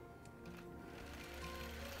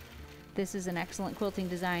 This is an excellent quilting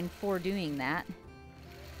design for doing that.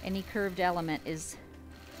 Any curved element is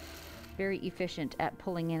very efficient at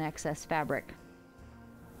pulling in excess fabric.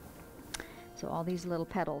 So all these little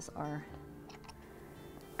petals are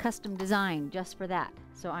custom designed just for that.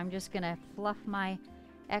 So I'm just going to fluff my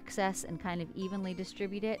excess and kind of evenly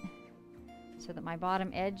distribute it so that my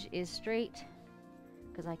bottom edge is straight,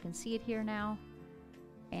 because I can see it here now,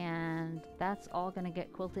 and that's all going to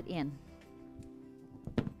get quilted in.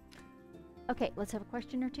 Okay, let's have a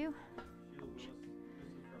question or two. Sheila Willis,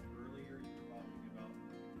 this is from earlier. You were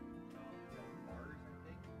talking about bars,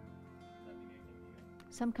 I think. Does that mean anything to you?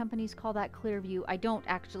 Some companies call that clear view. I don't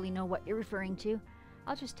actually know what you're referring to.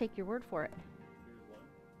 I'll just take your word for it. Here's one.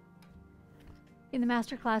 In the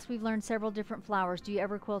masterclass, we've learned several different flowers. Do you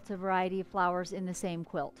ever quilt a variety of flowers in the same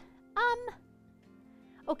quilt?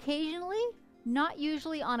 Occasionally, not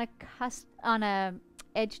usually on a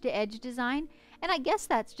edge-to-edge design. And I guess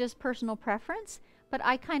that's just personal preference, but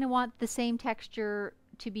I kind of want the same texture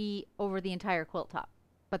to be over the entire quilt top.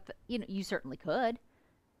 But you know, you certainly could.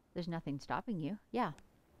 There's nothing stopping you. Yeah.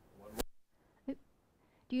 Do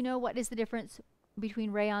you know what is the difference between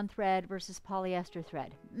rayon thread versus polyester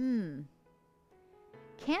thread?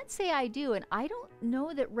 Can't say I do, and I don't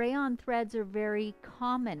know that rayon threads are very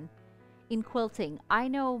common in quilting. I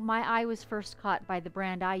know my eye was first caught by the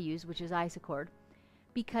brand I use, which is Isacord,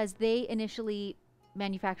 because they initially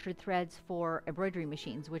manufactured threads for embroidery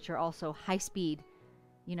machines, which are also high speed,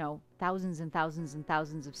 you know, thousands and thousands and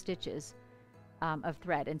thousands of stitches of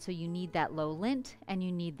thread. And so you need that low lint and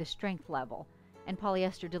you need the strength level. And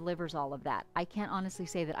polyester delivers all of that. I can't honestly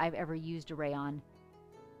say that I've ever used a rayon.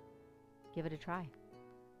 Give it a try.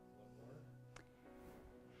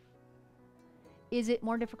 Is it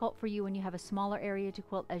more difficult for you when you have a smaller area to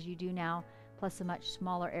quilt as you do now, plus a much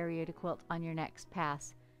smaller area to quilt on your next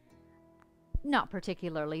pass? Not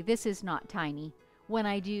particularly. This is not tiny. When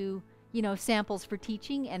I do, you know, samples for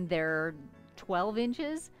teaching and they're 12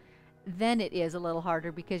 inches, then it is a little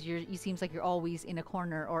harder, because you seems like you're always in a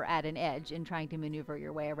corner or at an edge and trying to maneuver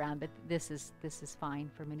your way around, but this is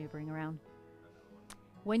fine for maneuvering around.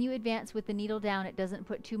 When you advance with the needle down, it doesn't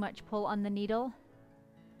put too much pull on the needle?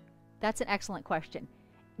 That's an excellent question.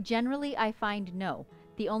 Generally, I find no.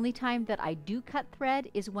 The only time that I do cut thread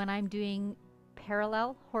is when I'm doing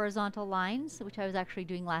parallel horizontal lines, which I was actually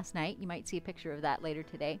doing last night. You might see a picture of that later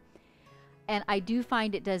today. And I do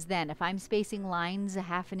find it does then. If I'm spacing lines a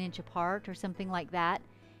 ½ inch apart or something like that,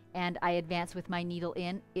 and I advance with my needle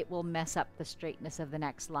in, it will mess up the straightness of the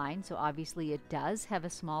next line. So obviously it does have a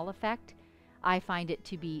small effect. I find it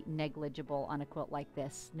to be negligible on a quilt like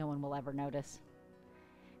this. No one will ever notice.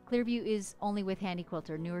 Clearview is only with Handy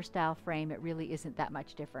Quilter. Newer style frame, it really isn't that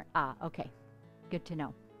much different. Ah, okay. Good to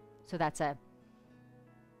know. So that's a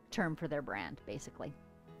term for their brand, basically.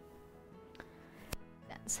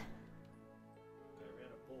 That's. I ran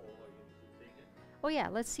a poll. Are you interested in seeing it? Oh yeah,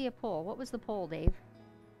 let's see a poll. What was the poll, Dave?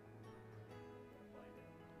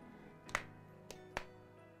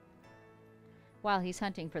 While he's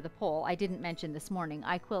hunting for the poll, I didn't mention this morning,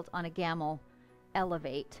 I quilt on a Gamel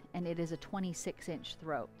Elevate, and it is a 26-inch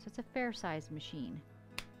throat, so it's a fair-sized machine.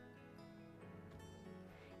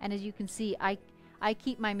 And as you can see, I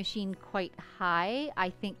keep my machine quite high, I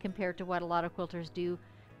think, compared to what a lot of quilters do,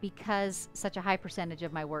 because such a high percentage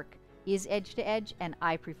of my work is edge to edge, and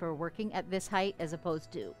I prefer working at this height as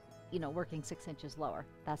opposed to, you know, working 6 inches lower.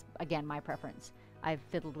 That's, again, my preference. I've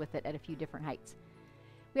fiddled with it at a few different heights.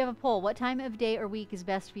 We have a poll. What time of day or week is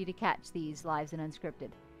best for you to catch these lives and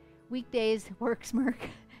unscripted? Weekdays, work, smirk.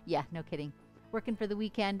 Yeah, no kidding. Working for the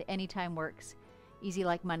weekend, anytime works. Easy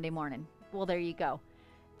like Monday morning. Well, there you go.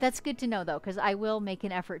 That's good to know, though, because I will make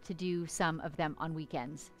an effort to do some of them on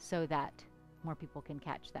weekends so that more people can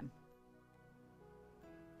catch them.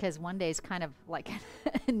 Because one day is kind of like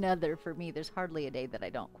another for me. There's hardly a day that I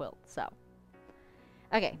don't quilt. So,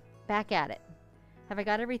 okay, back at it. Have I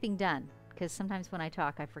got everything done? Because sometimes when I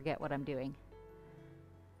talk, I forget what I'm doing.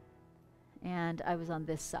 And I was on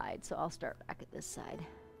this side, so I'll start back at this side.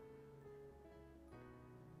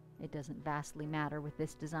 It doesn't vastly matter with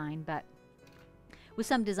this design, but with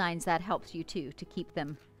some designs that helps you too, to keep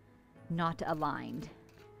them not aligned,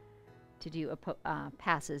 to do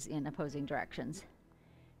passes in opposing directions.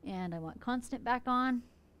 And I want constant back on.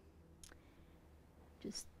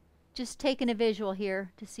 Just taking a visual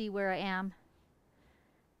here to see where I am.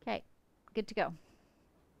 Okay. Good to go.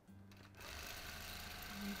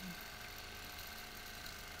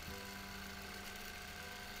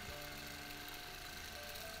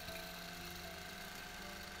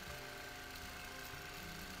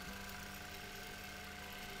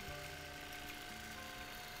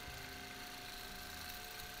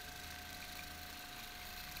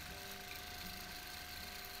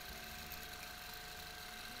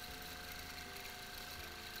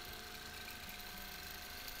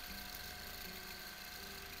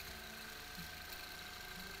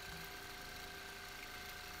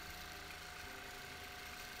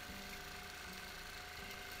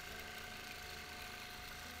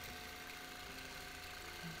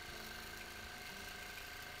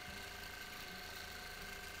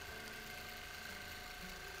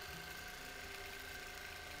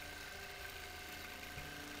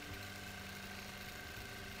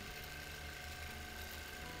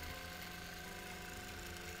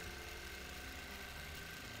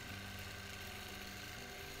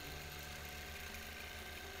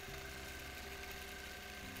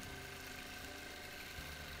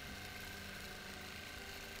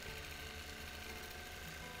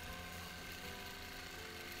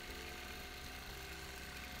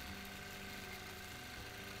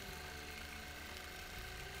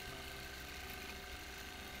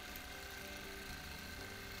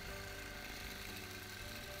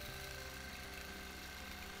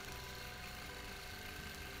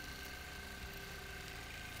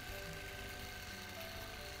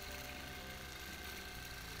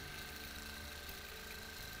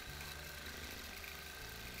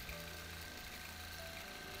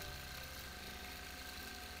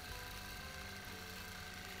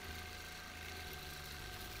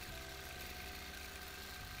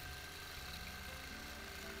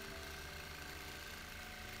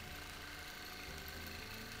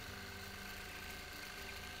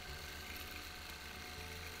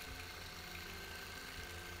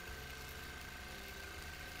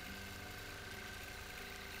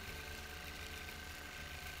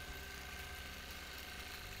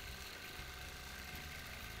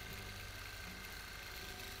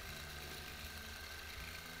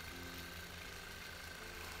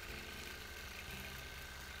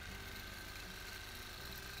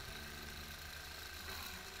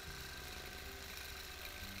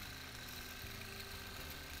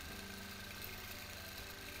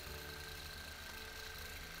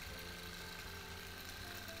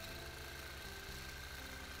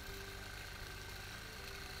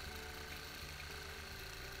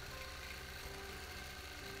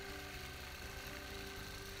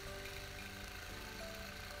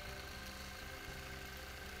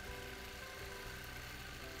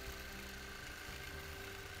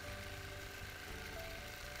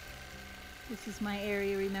 This is my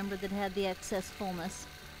area, remember, that had the excess fullness.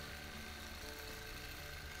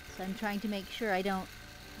 So I'm trying to make sure I don't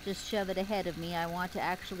just shove it ahead of me. I want to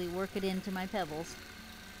actually work it into my pebbles.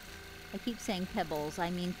 I keep saying pebbles, I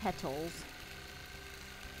mean petals.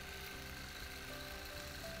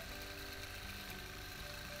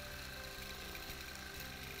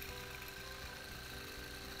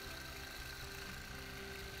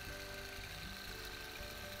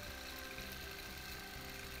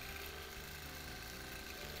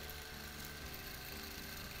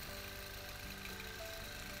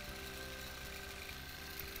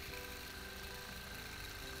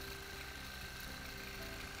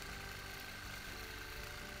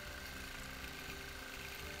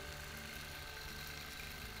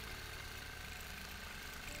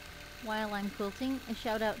 While I'm quilting, a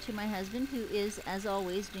shout out to my husband, who is, as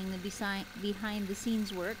always, doing the behind the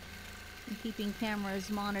scenes work and keeping cameras,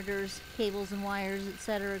 monitors, cables and wires,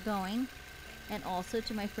 etc. going. And also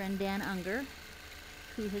to my friend Dan Unger,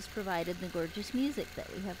 who has provided the gorgeous music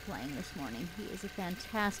that we have playing this morning. He is a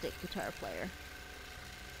fantastic guitar player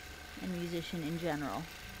and musician in general.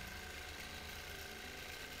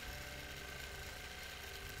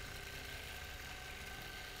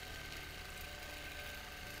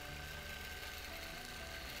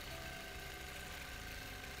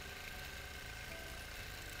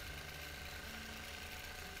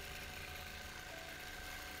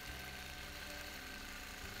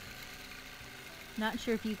 Not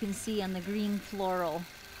sure if you can see on the green floral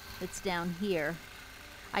that's down here.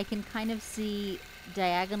 I can kind of see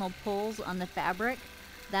diagonal pulls on the fabric.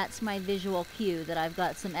 That's my visual cue that I've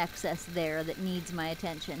got some excess there that needs my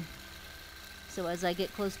attention. So as I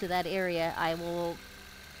get close to that area, I will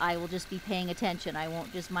just be paying attention. I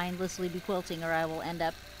won't just mindlessly be quilting, or I will end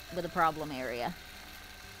up with a problem area.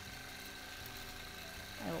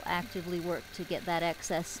 I will actively work to get that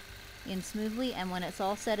excess in smoothly, and when it's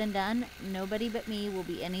all said and done, nobody but me will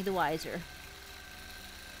be any the wiser.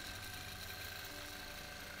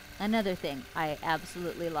 Another thing I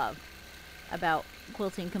absolutely love about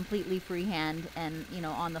quilting completely freehand and, you know,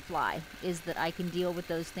 on the fly, is that I can deal with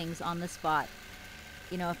those things on the spot.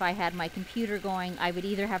 You know, if I had my computer going, I would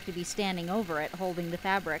either have to be standing over it holding the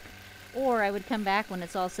fabric, or I would come back when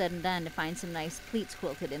it's all said and done to find some nice pleats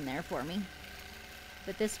quilted in there for me.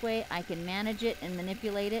 But this way I can manage it and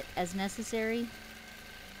manipulate it as necessary,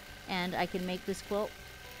 and I can make this quilt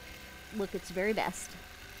look its very best.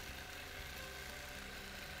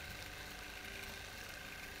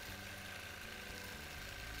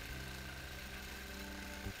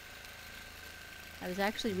 I was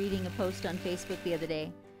actually reading a post on Facebook the other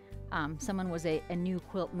day. Someone was a new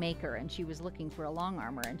quilt maker, and she was looking for a long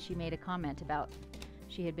armor, and she made a comment about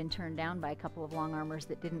she had been turned down by a couple of long armors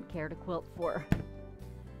that didn't care to quilt for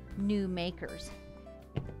new makers.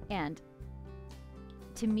 And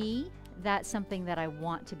to me, that's something that I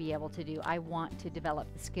want to be able to do. I want to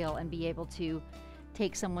develop the skill and be able to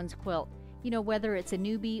take someone's quilt, you know, whether it's a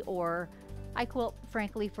newbie, or I quilt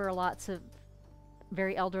frankly for lots of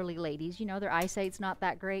very elderly ladies. You know, their eyesight's not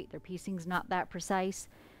that great, their piecing's not that precise,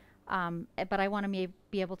 but I want to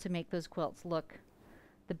be able to make those quilts look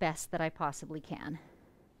the best that I possibly can.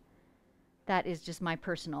 That is just my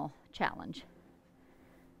personal challenge.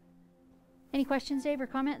 Any questions, Dave, or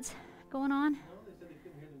comments going on? No, they said they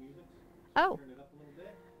couldn't hear the music. Oh. Turn it up a little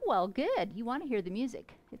bit. Well, good. You want to hear the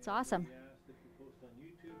music. It's awesome. They asked if you post on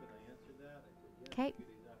YouTube, and I answered that. I said yes. Okay. 2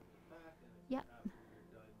 days after the fact, and I said Yep. after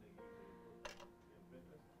you're done, they usually post on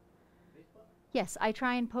Pinterest, Facebook. Yes, I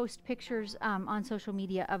try and post pictures on social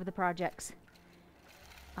media of the projects.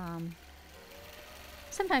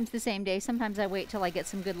 Sometimes the same day. Sometimes I wait till I get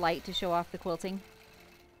some good light to show off the quilting.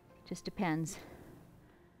 Just depends.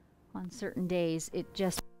 On certain days, it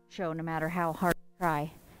just won't show no matter how hard I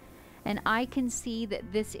try. And I can see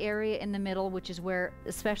that this area in the middle, which is where,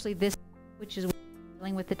 especially this, which is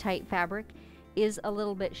dealing with the tight fabric, is a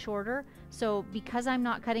little bit shorter. So because I'm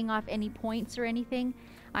not cutting off any points or anything,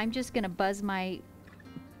 I'm just going to buzz my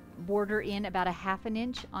border in about a ½ an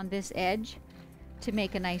inch on this edge to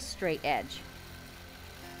make a nice straight edge.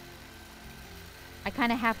 I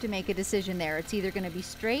kind of have to make a decision there. It's either going to be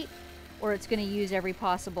straight, or it's going to use every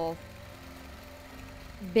possible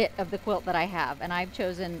bit of the quilt that I have, and I've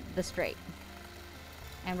chosen the straight.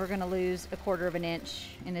 And we're going to lose a ½ of an inch.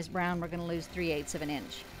 In this brown, we're going to lose 3/8 of an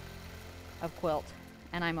inch of quilt,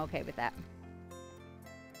 and I'm okay with that.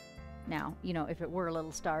 Now, you know, if it were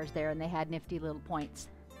little stars there and they had nifty little points,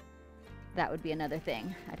 that would be another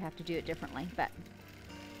thing. I'd have to do it differently, but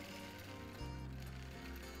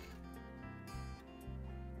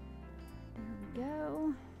there we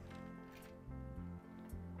go.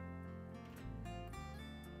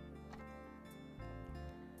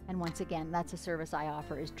 And once again, that's a service I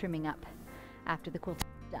offer, is trimming up after the quilt.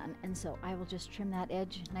 done. And so I will just trim that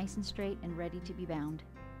edge nice and straight and ready to be bound.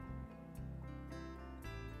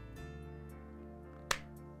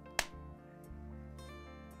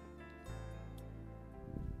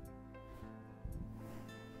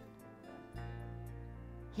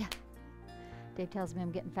 Yeah. Dave tells me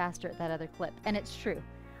I'm getting faster at that other clip. And it's true.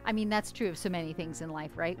 I mean, that's true of so many things in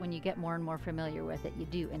life, right? When you get more and more familiar with it, you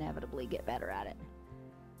do inevitably get better at it.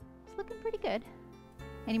 It's looking pretty good.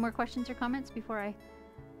 Any more questions or comments before I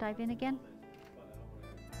dive in again?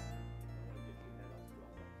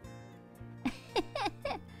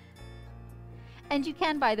 And you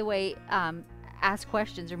can, by the way, ask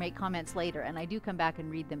questions or make comments later, and I do come back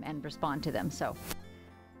and read them and respond to them, so,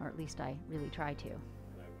 or at least I really try to.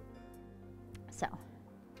 So,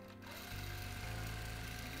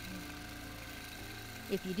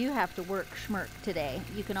 if you do have to work schmirk today,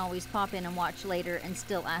 you can always pop in and watch later and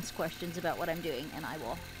still ask questions about what I'm doing, and I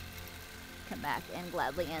will come back and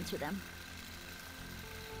gladly answer them.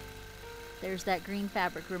 There's that green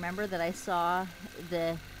fabric. Remember that I saw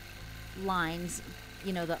the lines,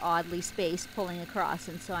 you know, the oddly spaced pulling across,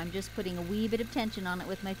 and so I'm just putting a wee bit of tension on it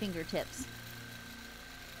with my fingertips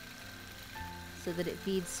so that it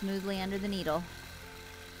feeds smoothly under the needle.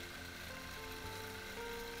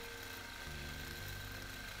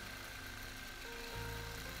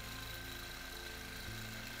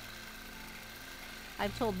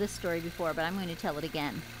 I've told this story before, but I'm going to tell it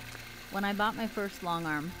again. When I bought my first long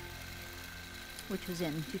arm, which was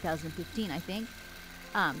in 2015, I think,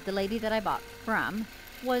 the lady that I bought from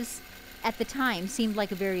was, at the time, seemed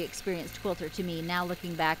like a very experienced quilter to me. Now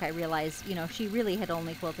looking back, I realize, you know, she really had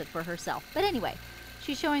only quilted for herself. But anyway,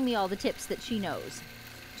 she's showing me all the tips that she knows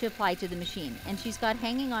to apply to the machine. And she's got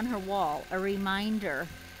hanging on her wall a reminder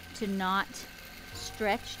to not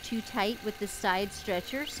stretch too tight with the side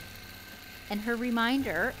stretchers. And her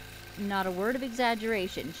reminder, not a word of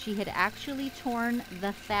exaggeration, she had actually torn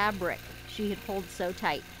the fabric she had pulled so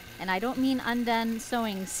tight. And I don't mean undone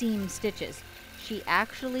sewing seam stitches. She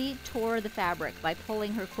actually tore the fabric by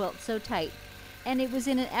pulling her quilt so tight. And it was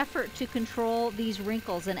in an effort to control these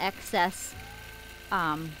wrinkles and excess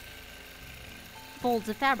folds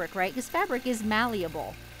of fabric, right? Because fabric is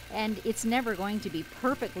malleable and it's never going to be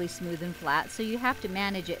perfectly smooth and flat, so you have to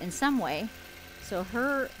manage it in some way. So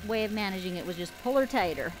her way of managing it was just pull her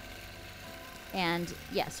tighter. And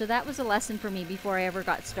yeah, so that was a lesson for me before I ever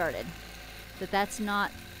got started, that that's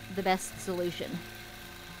not the best solution.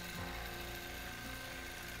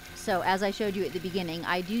 So as I showed you at the beginning,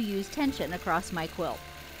 I do use tension across my quilt,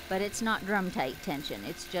 but it's not drum tight tension,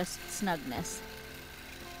 it's just snugness.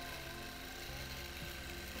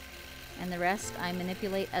 And the rest I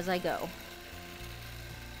manipulate as I go.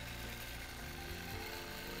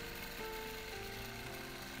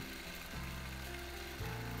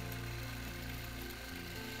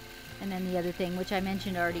 And then the other thing, which I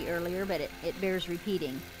mentioned already earlier, but it bears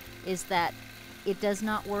repeating, is that it does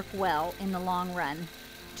not work well in the long run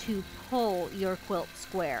to pull your quilt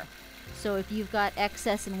square. So if you've got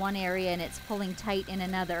excess in one area and it's pulling tight in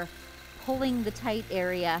another, pulling the tight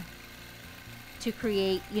area to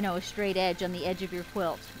create, you know, a straight edge on the edge of your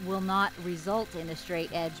quilt will not result in a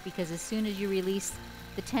straight edge, because as soon as you release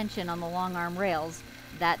the tension on the long arm rails,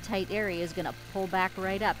 that tight area is going to pull back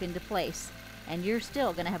right up into place, and you're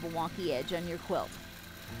still going to have a wonky edge on your quilt.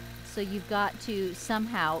 So you've got to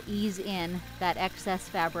somehow ease in that excess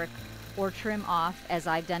fabric or trim off, as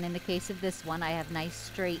I've done in the case of this one. I have nice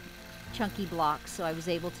straight chunky blocks, so I was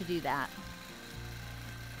able to do that.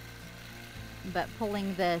 But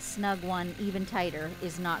pulling the snug one even tighter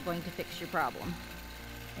is not going to fix your problem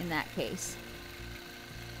in that case.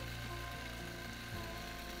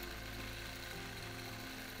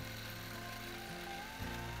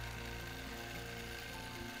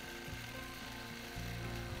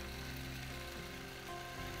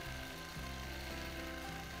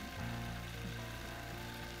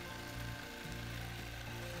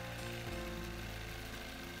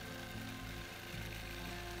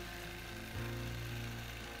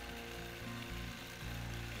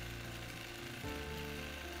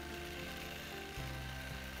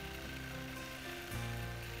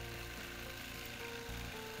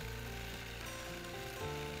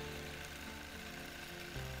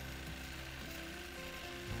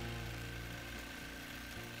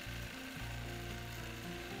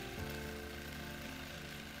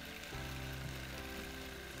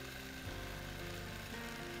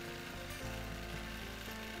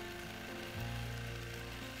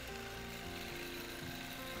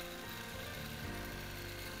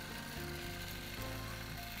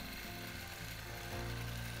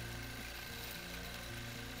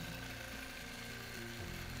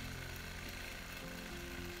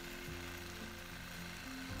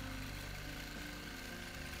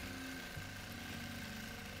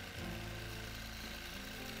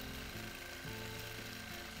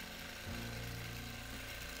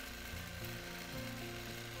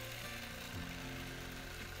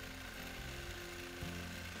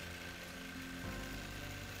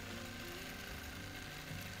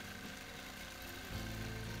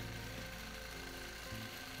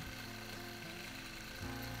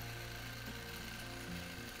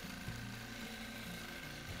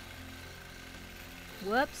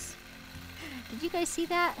 Whoops. Did you guys see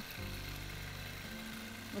that?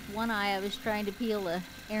 With one eye, I was trying to peel a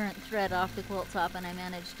errant thread off the quilt top, and I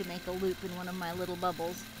managed to make a loop in one of my little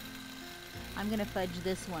bubbles. I'm gonna fudge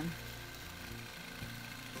this one.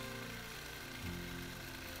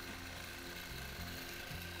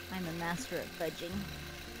 I'm a master at fudging.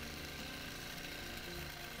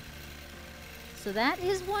 So that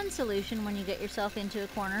is one solution when you get yourself into a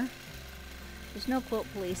corner. There's no quilt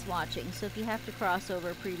police watching, so if you have to cross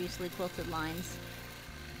over previously quilted lines,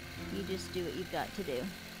 you just do what you've got to do.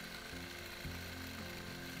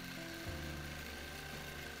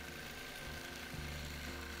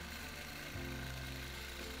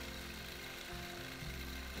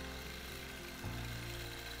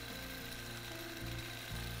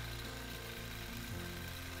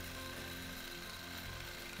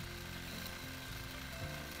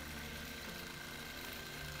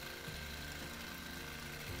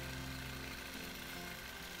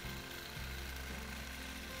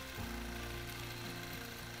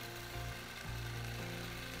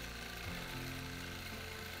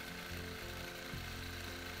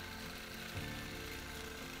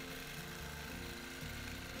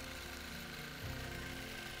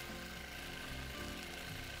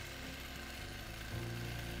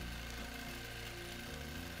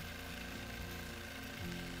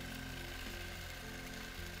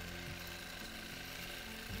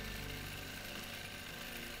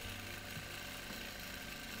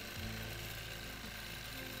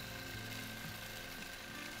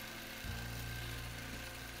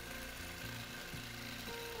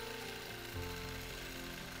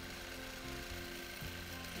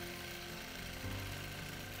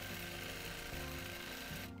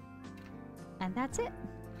 And that's it.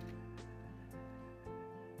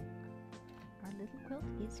 Our little quilt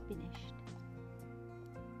is finished.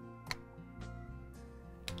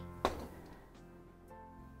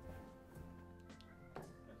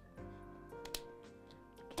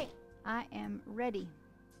 Okay, I am ready.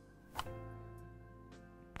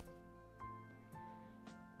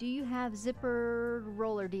 Do you have zippered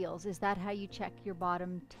roller deals? Is that how you check your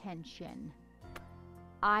bottom tension?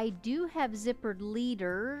 I do have zippered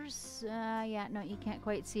leaders. Yeah, no, you can't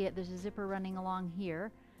quite see it. There's a zipper running along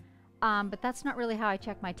here. But that's not really how I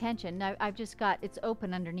check my tension. Now, I've just got, it's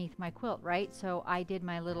open underneath my quilt, right? So I did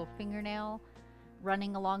my little fingernail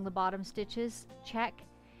running along the bottom stitches check.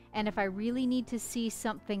 And if I really need to see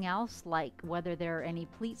something else, like whether there are any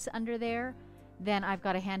pleats under there, then I've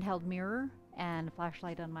got a handheld mirror and a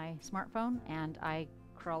flashlight on my smartphone, and I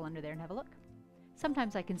crawl under there and have a look.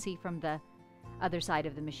 Sometimes I can see from the other side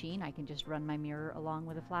of the machine. I can just run my mirror along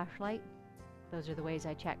with a flashlight. Those are the ways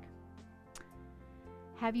I check.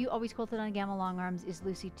 Have you always quilted on a Gamma long arms? Is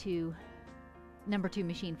Lucy 2 number 2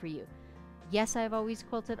 machine for you? Yes, I've always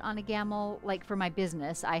quilted on a Gamma. Like for my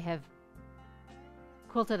business, I have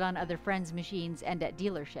quilted on other friends' machines and at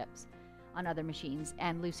dealerships on other machines,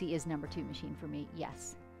 and Lucy is number 2 machine for me.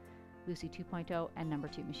 Yes, Lucy 2.0 and number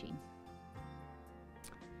 2 machine.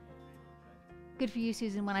 Good for you,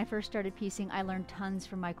 Susan. When I first started piecing, I learned tons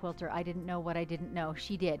from my quilter. I didn't know what I didn't know.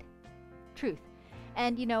 She did. Truth.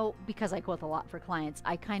 And you know, because I quilt a lot for clients,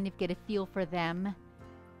 I kind of get a feel for them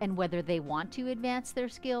and whether they want to advance their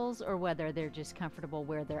skills or whether they're just comfortable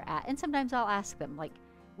where they're at. And sometimes I'll ask them, like,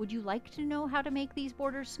 would you like to know how to make these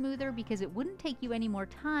borders smoother? Because it wouldn't take you any more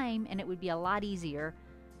time and it would be a lot easier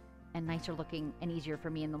and nicer looking and easier for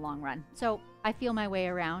me in the long run. So I feel my way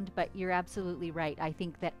around, but you're absolutely right. I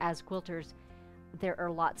think that as quilters, there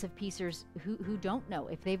are lots of piecers who don't know.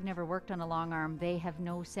 If they've never worked on a long arm, they have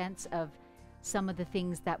no sense of some of the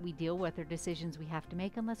things that we deal with or decisions we have to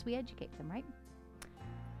make unless we educate them, right?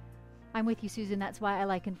 I'm with you, Susan. That's why I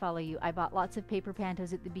like and follow you. I bought lots of paper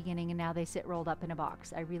pantos at the beginning and now they sit rolled up in a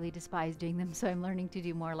box. I really despise doing them, so I'm learning to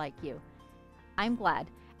do more like you. I'm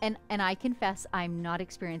glad. And I confess I'm not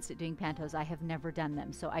experienced at doing pantos. I have never done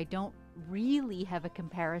them, so I don't really have a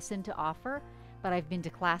comparison to offer. But I've been to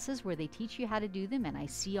classes where they teach you how to do them, and I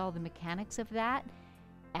see all the mechanics of that,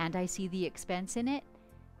 and I see the expense in it,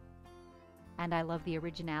 and I love the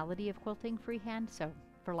originality of quilting freehand. So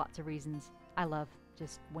for lots of reasons, I love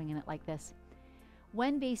just winging it like this.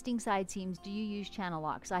 When basting side seams, do you use channel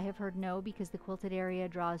locks? I have heard no, because the quilted area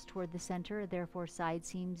draws toward the center, therefore side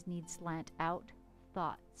seams need slant out.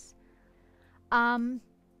 Thoughts?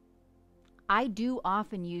 I do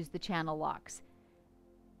often use the channel locks.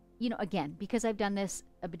 You know, again, because I've done this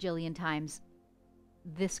a bajillion times,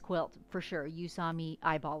 this quilt, for sure, you saw me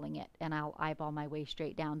eyeballing it, and I'll eyeball my way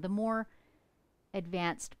straight down. The more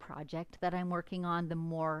advanced project that I'm working on, the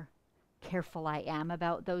more careful I am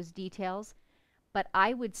about those details. But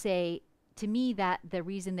I would say, to me, that the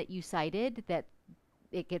reason that you cited, that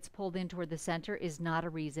it gets pulled in toward the center is not a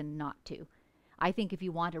reason not to. I think if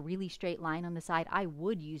you want a really straight line on the side, I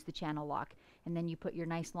would use the channel lock. And then you put your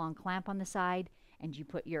nice long clamp on the side, and you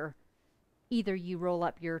put your, either you roll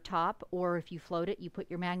up your top, or if you float it, you put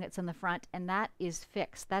your magnets on the front, and that is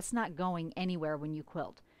fixed. That's not going anywhere when you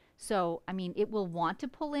quilt. So, I mean, it will want to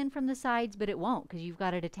pull in from the sides, but it won't because you've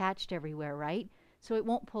got it attached everywhere, right? So it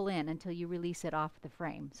won't pull in until you release it off the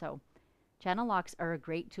frame. So channel locks are a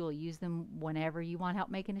great tool. Use them whenever you want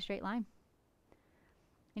help making a straight line.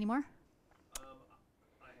 Any more?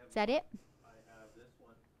 Is that it? I have this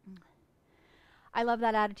one. I love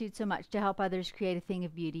that attitude so much. To help others create a thing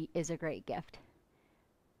of beauty is a great gift.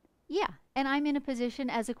 Yeah, and I'm in a position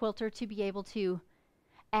as a quilter to be able to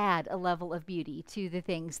add a level of beauty to the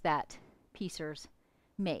things that piecers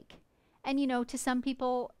make. And you know, to some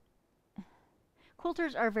people,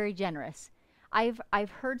 quilters are very generous. I've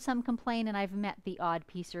heard some complain, and I've met the odd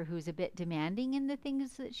piecer who's a bit demanding in the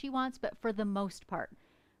things that she wants, but for the most part,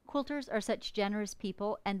 quilters are such generous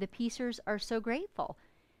people, and the piecers are so grateful.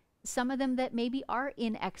 Some of them that maybe are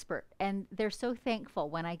inexpert, and they're so thankful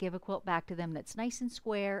when I give a quilt back to them that's nice and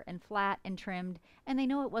square and flat and trimmed, and they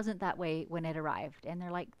know it wasn't that way when it arrived, and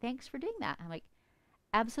they're like, thanks for doing that. I'm like,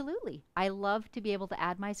 absolutely. I love to be able to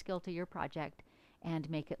add my skill to your project and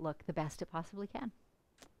make it look the best it possibly can.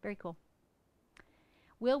 Very cool.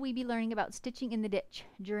 Will we be learning about stitching in the ditch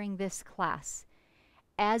during this class?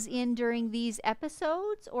 As in during these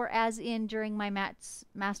episodes, or as in during my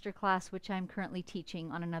master class, which I'm currently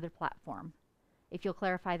teaching on another platform? If you'll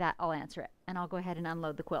clarify that, I'll answer it. And I'll go ahead and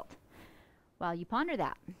unload the quilt while you ponder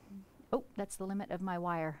that. Oh, that's the limit of my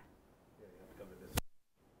wire. Yeah, you have to come to this.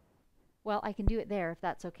 Well, I can do it there if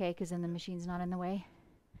that's okay, because then the machine's not in the way.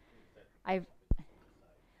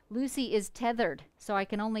 Lucy is tethered, so I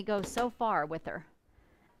can only go so far with her.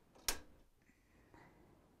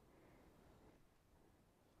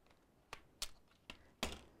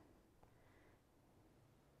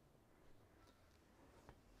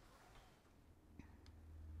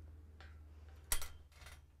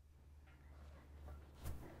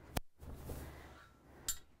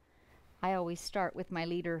 I always start with my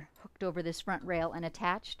leader hooked over this front rail and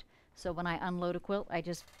attached. So when I unload a quilt, I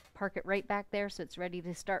just park it right back there so it's ready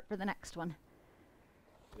to start for the next one.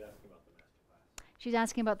 She's asking about the master class. She's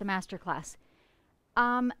asking about the master class.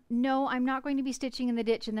 No, I'm not going to be stitching in the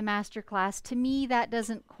ditch in the master class. To me, that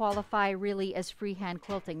doesn't qualify really as freehand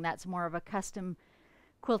quilting. That's more of a custom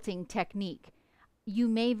quilting technique. You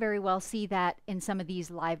may very well see that in some of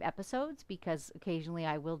these live episodes, because occasionally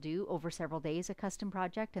I will do over several days a custom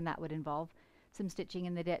project, and that would involve some stitching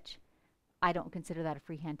in the ditch. I don't consider that a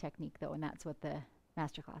freehand technique though, and that's what the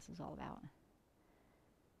masterclass is all about.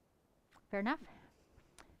 Fair enough?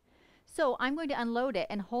 So I'm going to unload it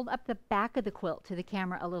and hold up the back of the quilt to the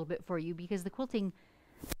camera a little bit for you, because the quilting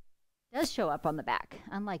does show up on the back,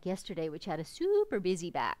 unlike yesterday, which had a super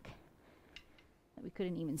busy back that we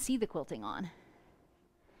couldn't even see the quilting on.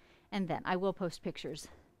 And then I will post pictures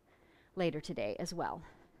later today as well,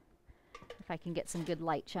 if I can get some good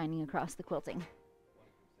light shining across the quilting.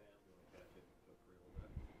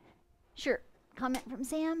 Sure. Comment from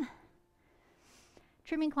Sam.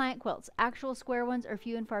 Trimming client quilts. Actual square ones are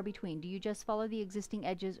few and far between. Do you just follow the existing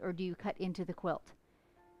edges, or do you cut into the quilt?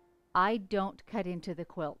 I don't cut into the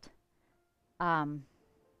quilt. I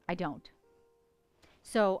don't.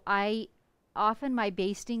 So often my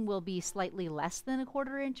basting will be slightly less than a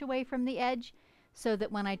 1/4 inch away from the edge, so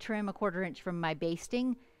that when I trim a 1/4 inch from my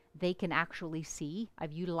basting, they can actually see.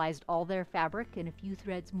 I've utilized all their fabric and a few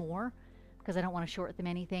threads more, because I don't want to short them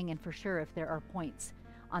anything, and for sure if there are points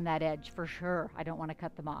on that edge, for sure I don't want to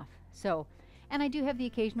cut them off. So, and I do have the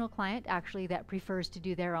occasional client actually that prefers to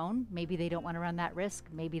do their own. Maybe they don't want to run that risk.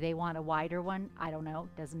 Maybe they want a wider one. I don't know.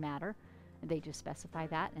 Doesn't matter. They just specify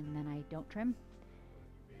that, and then I don't trim.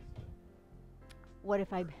 What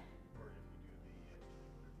if I...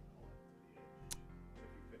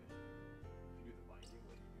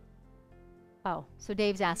 Oh, so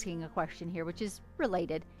Dave's asking a question here, which is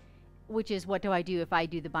related, which is, what do I do if I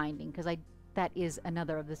do the binding? Because that is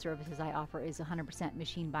another of the services I offer, is 100%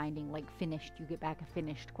 machine binding, like finished. You get back a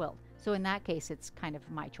finished quilt. So in that case, it's kind of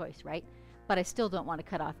my choice, right? But I still don't want to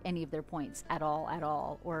cut off any of their points at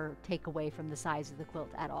all, or take away from the size of the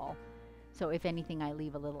quilt at all. So if anything, I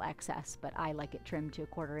leave a little excess, but I like it trimmed to a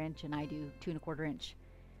 1/4 inch, and I do 2 1/4 inch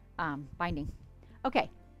binding. Okay,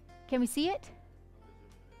 can we see it?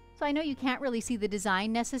 So I know you can't really see the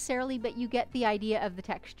design necessarily, but you get the idea of the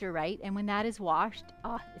texture, right? And when that is washed,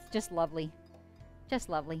 oh, it's just lovely. Just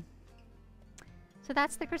lovely. So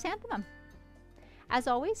that's the chrysanthemum. As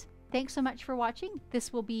always, thanks so much for watching.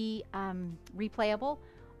 This will be replayable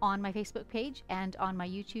on my Facebook page and on my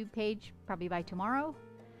YouTube page probably by tomorrow.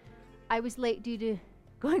 I was late due to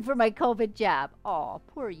going for my COVID jab. Oh,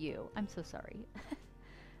 poor you. I'm so sorry.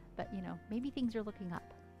 But, you know, maybe things are looking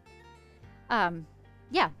up.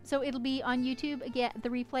 Yeah, so it'll be on YouTube again, the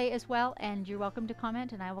replay as well, and you're welcome to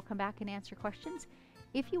comment, and I will come back and answer questions.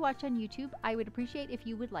 If you watch on YouTube, I would appreciate if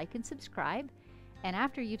you would like and subscribe. And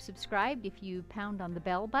after you've subscribed, if you pound on the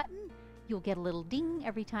bell button, you'll get a little ding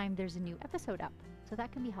every time there's a new episode up. So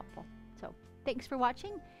that can be helpful. So thanks for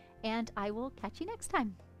watching, and I will catch you next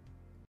time.